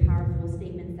very powerful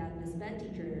statements that the SPED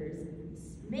teachers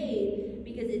made,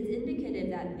 because it's indicative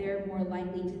that they're more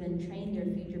likely to then train their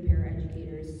future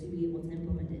paraeducators to be able to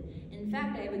implement it. In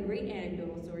fact, I have a great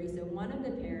anecdotal story. So one of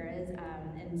the paras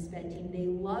and SPED team, they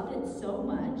loved it so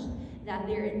much that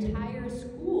their entire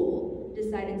school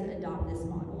decided to adopt this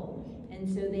model. And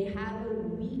so they have a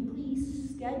weekly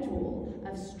schedule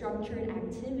of structured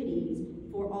activities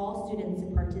for all students to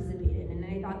participate in. And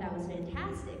I thought that was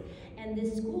fantastic. And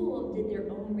this school did their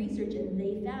own research, and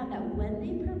they found that when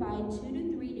they provide 2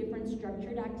 to 3 different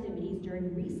structured activities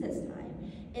during recess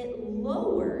time, it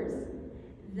lowers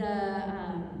the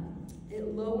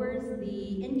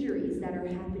injuries that are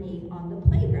happening on the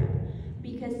playground.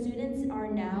 Because students are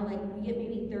now, like, we get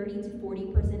maybe 30 to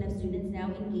 40% of students now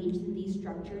engaged in these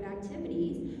structured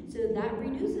activities, so that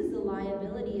reduces the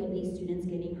liability of these students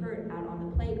getting hurt out on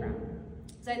the playground.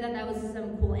 So I thought that was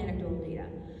some cool anecdotal data.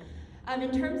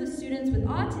 In terms of students with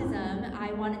autism,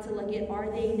 I wanted to look at,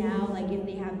 are they now, like, if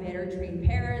they have better trained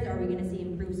paras, are we going to see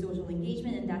improved social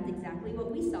engagement? And that's exactly what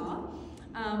we saw.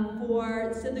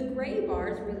 So the gray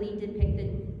bars really depict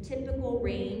the typical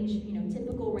range,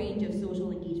 typical range of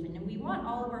social engagement. And we want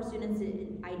all of our students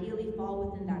to ideally fall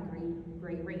within that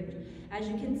gray range. As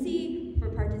you can see, for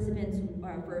participants,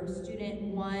 for student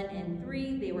 1 and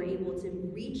 3, they were able to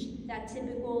reach that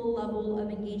typical level of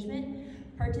engagement.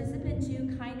 Participant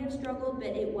 2 kind of struggled, but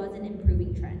it was an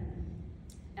improving trend.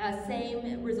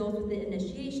 Same results with the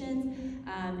initiations.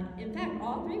 In fact,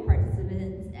 all 3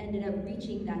 participants ended up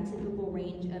reaching that typical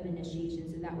range of initiation,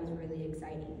 so that was really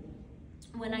exciting.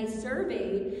 When I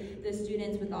surveyed the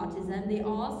students with autism, they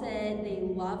all said they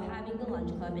love having the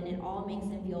lunch club, and it all makes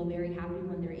them feel very happy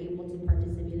when they're able to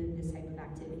participate in this type of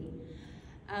activity.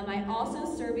 I also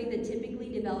surveyed the typically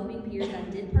developing peers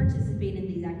that did participate in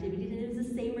these activities, and it was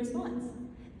the same response.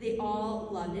 They all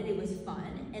loved it, it was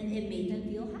fun, and it made them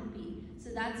feel happy. So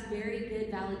that's very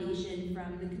good validation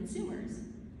from the consumers.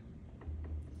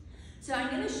 So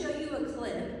I'm gonna show you a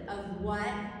clip of what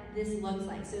this looks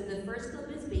like. So the first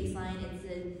clip is baseline,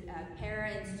 it's a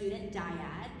para and student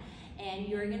dyad, and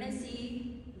you're gonna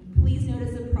see, please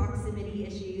notice the proximity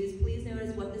issues, please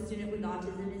notice what the student with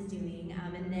autism is doing,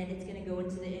 and then it's gonna go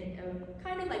into the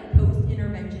kind of like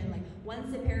post-intervention, like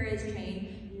once the para is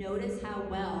trained, notice how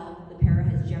well the para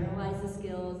has generalized the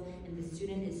skills and the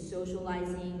student is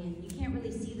socializing, and you can't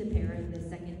really see the para in the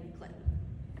second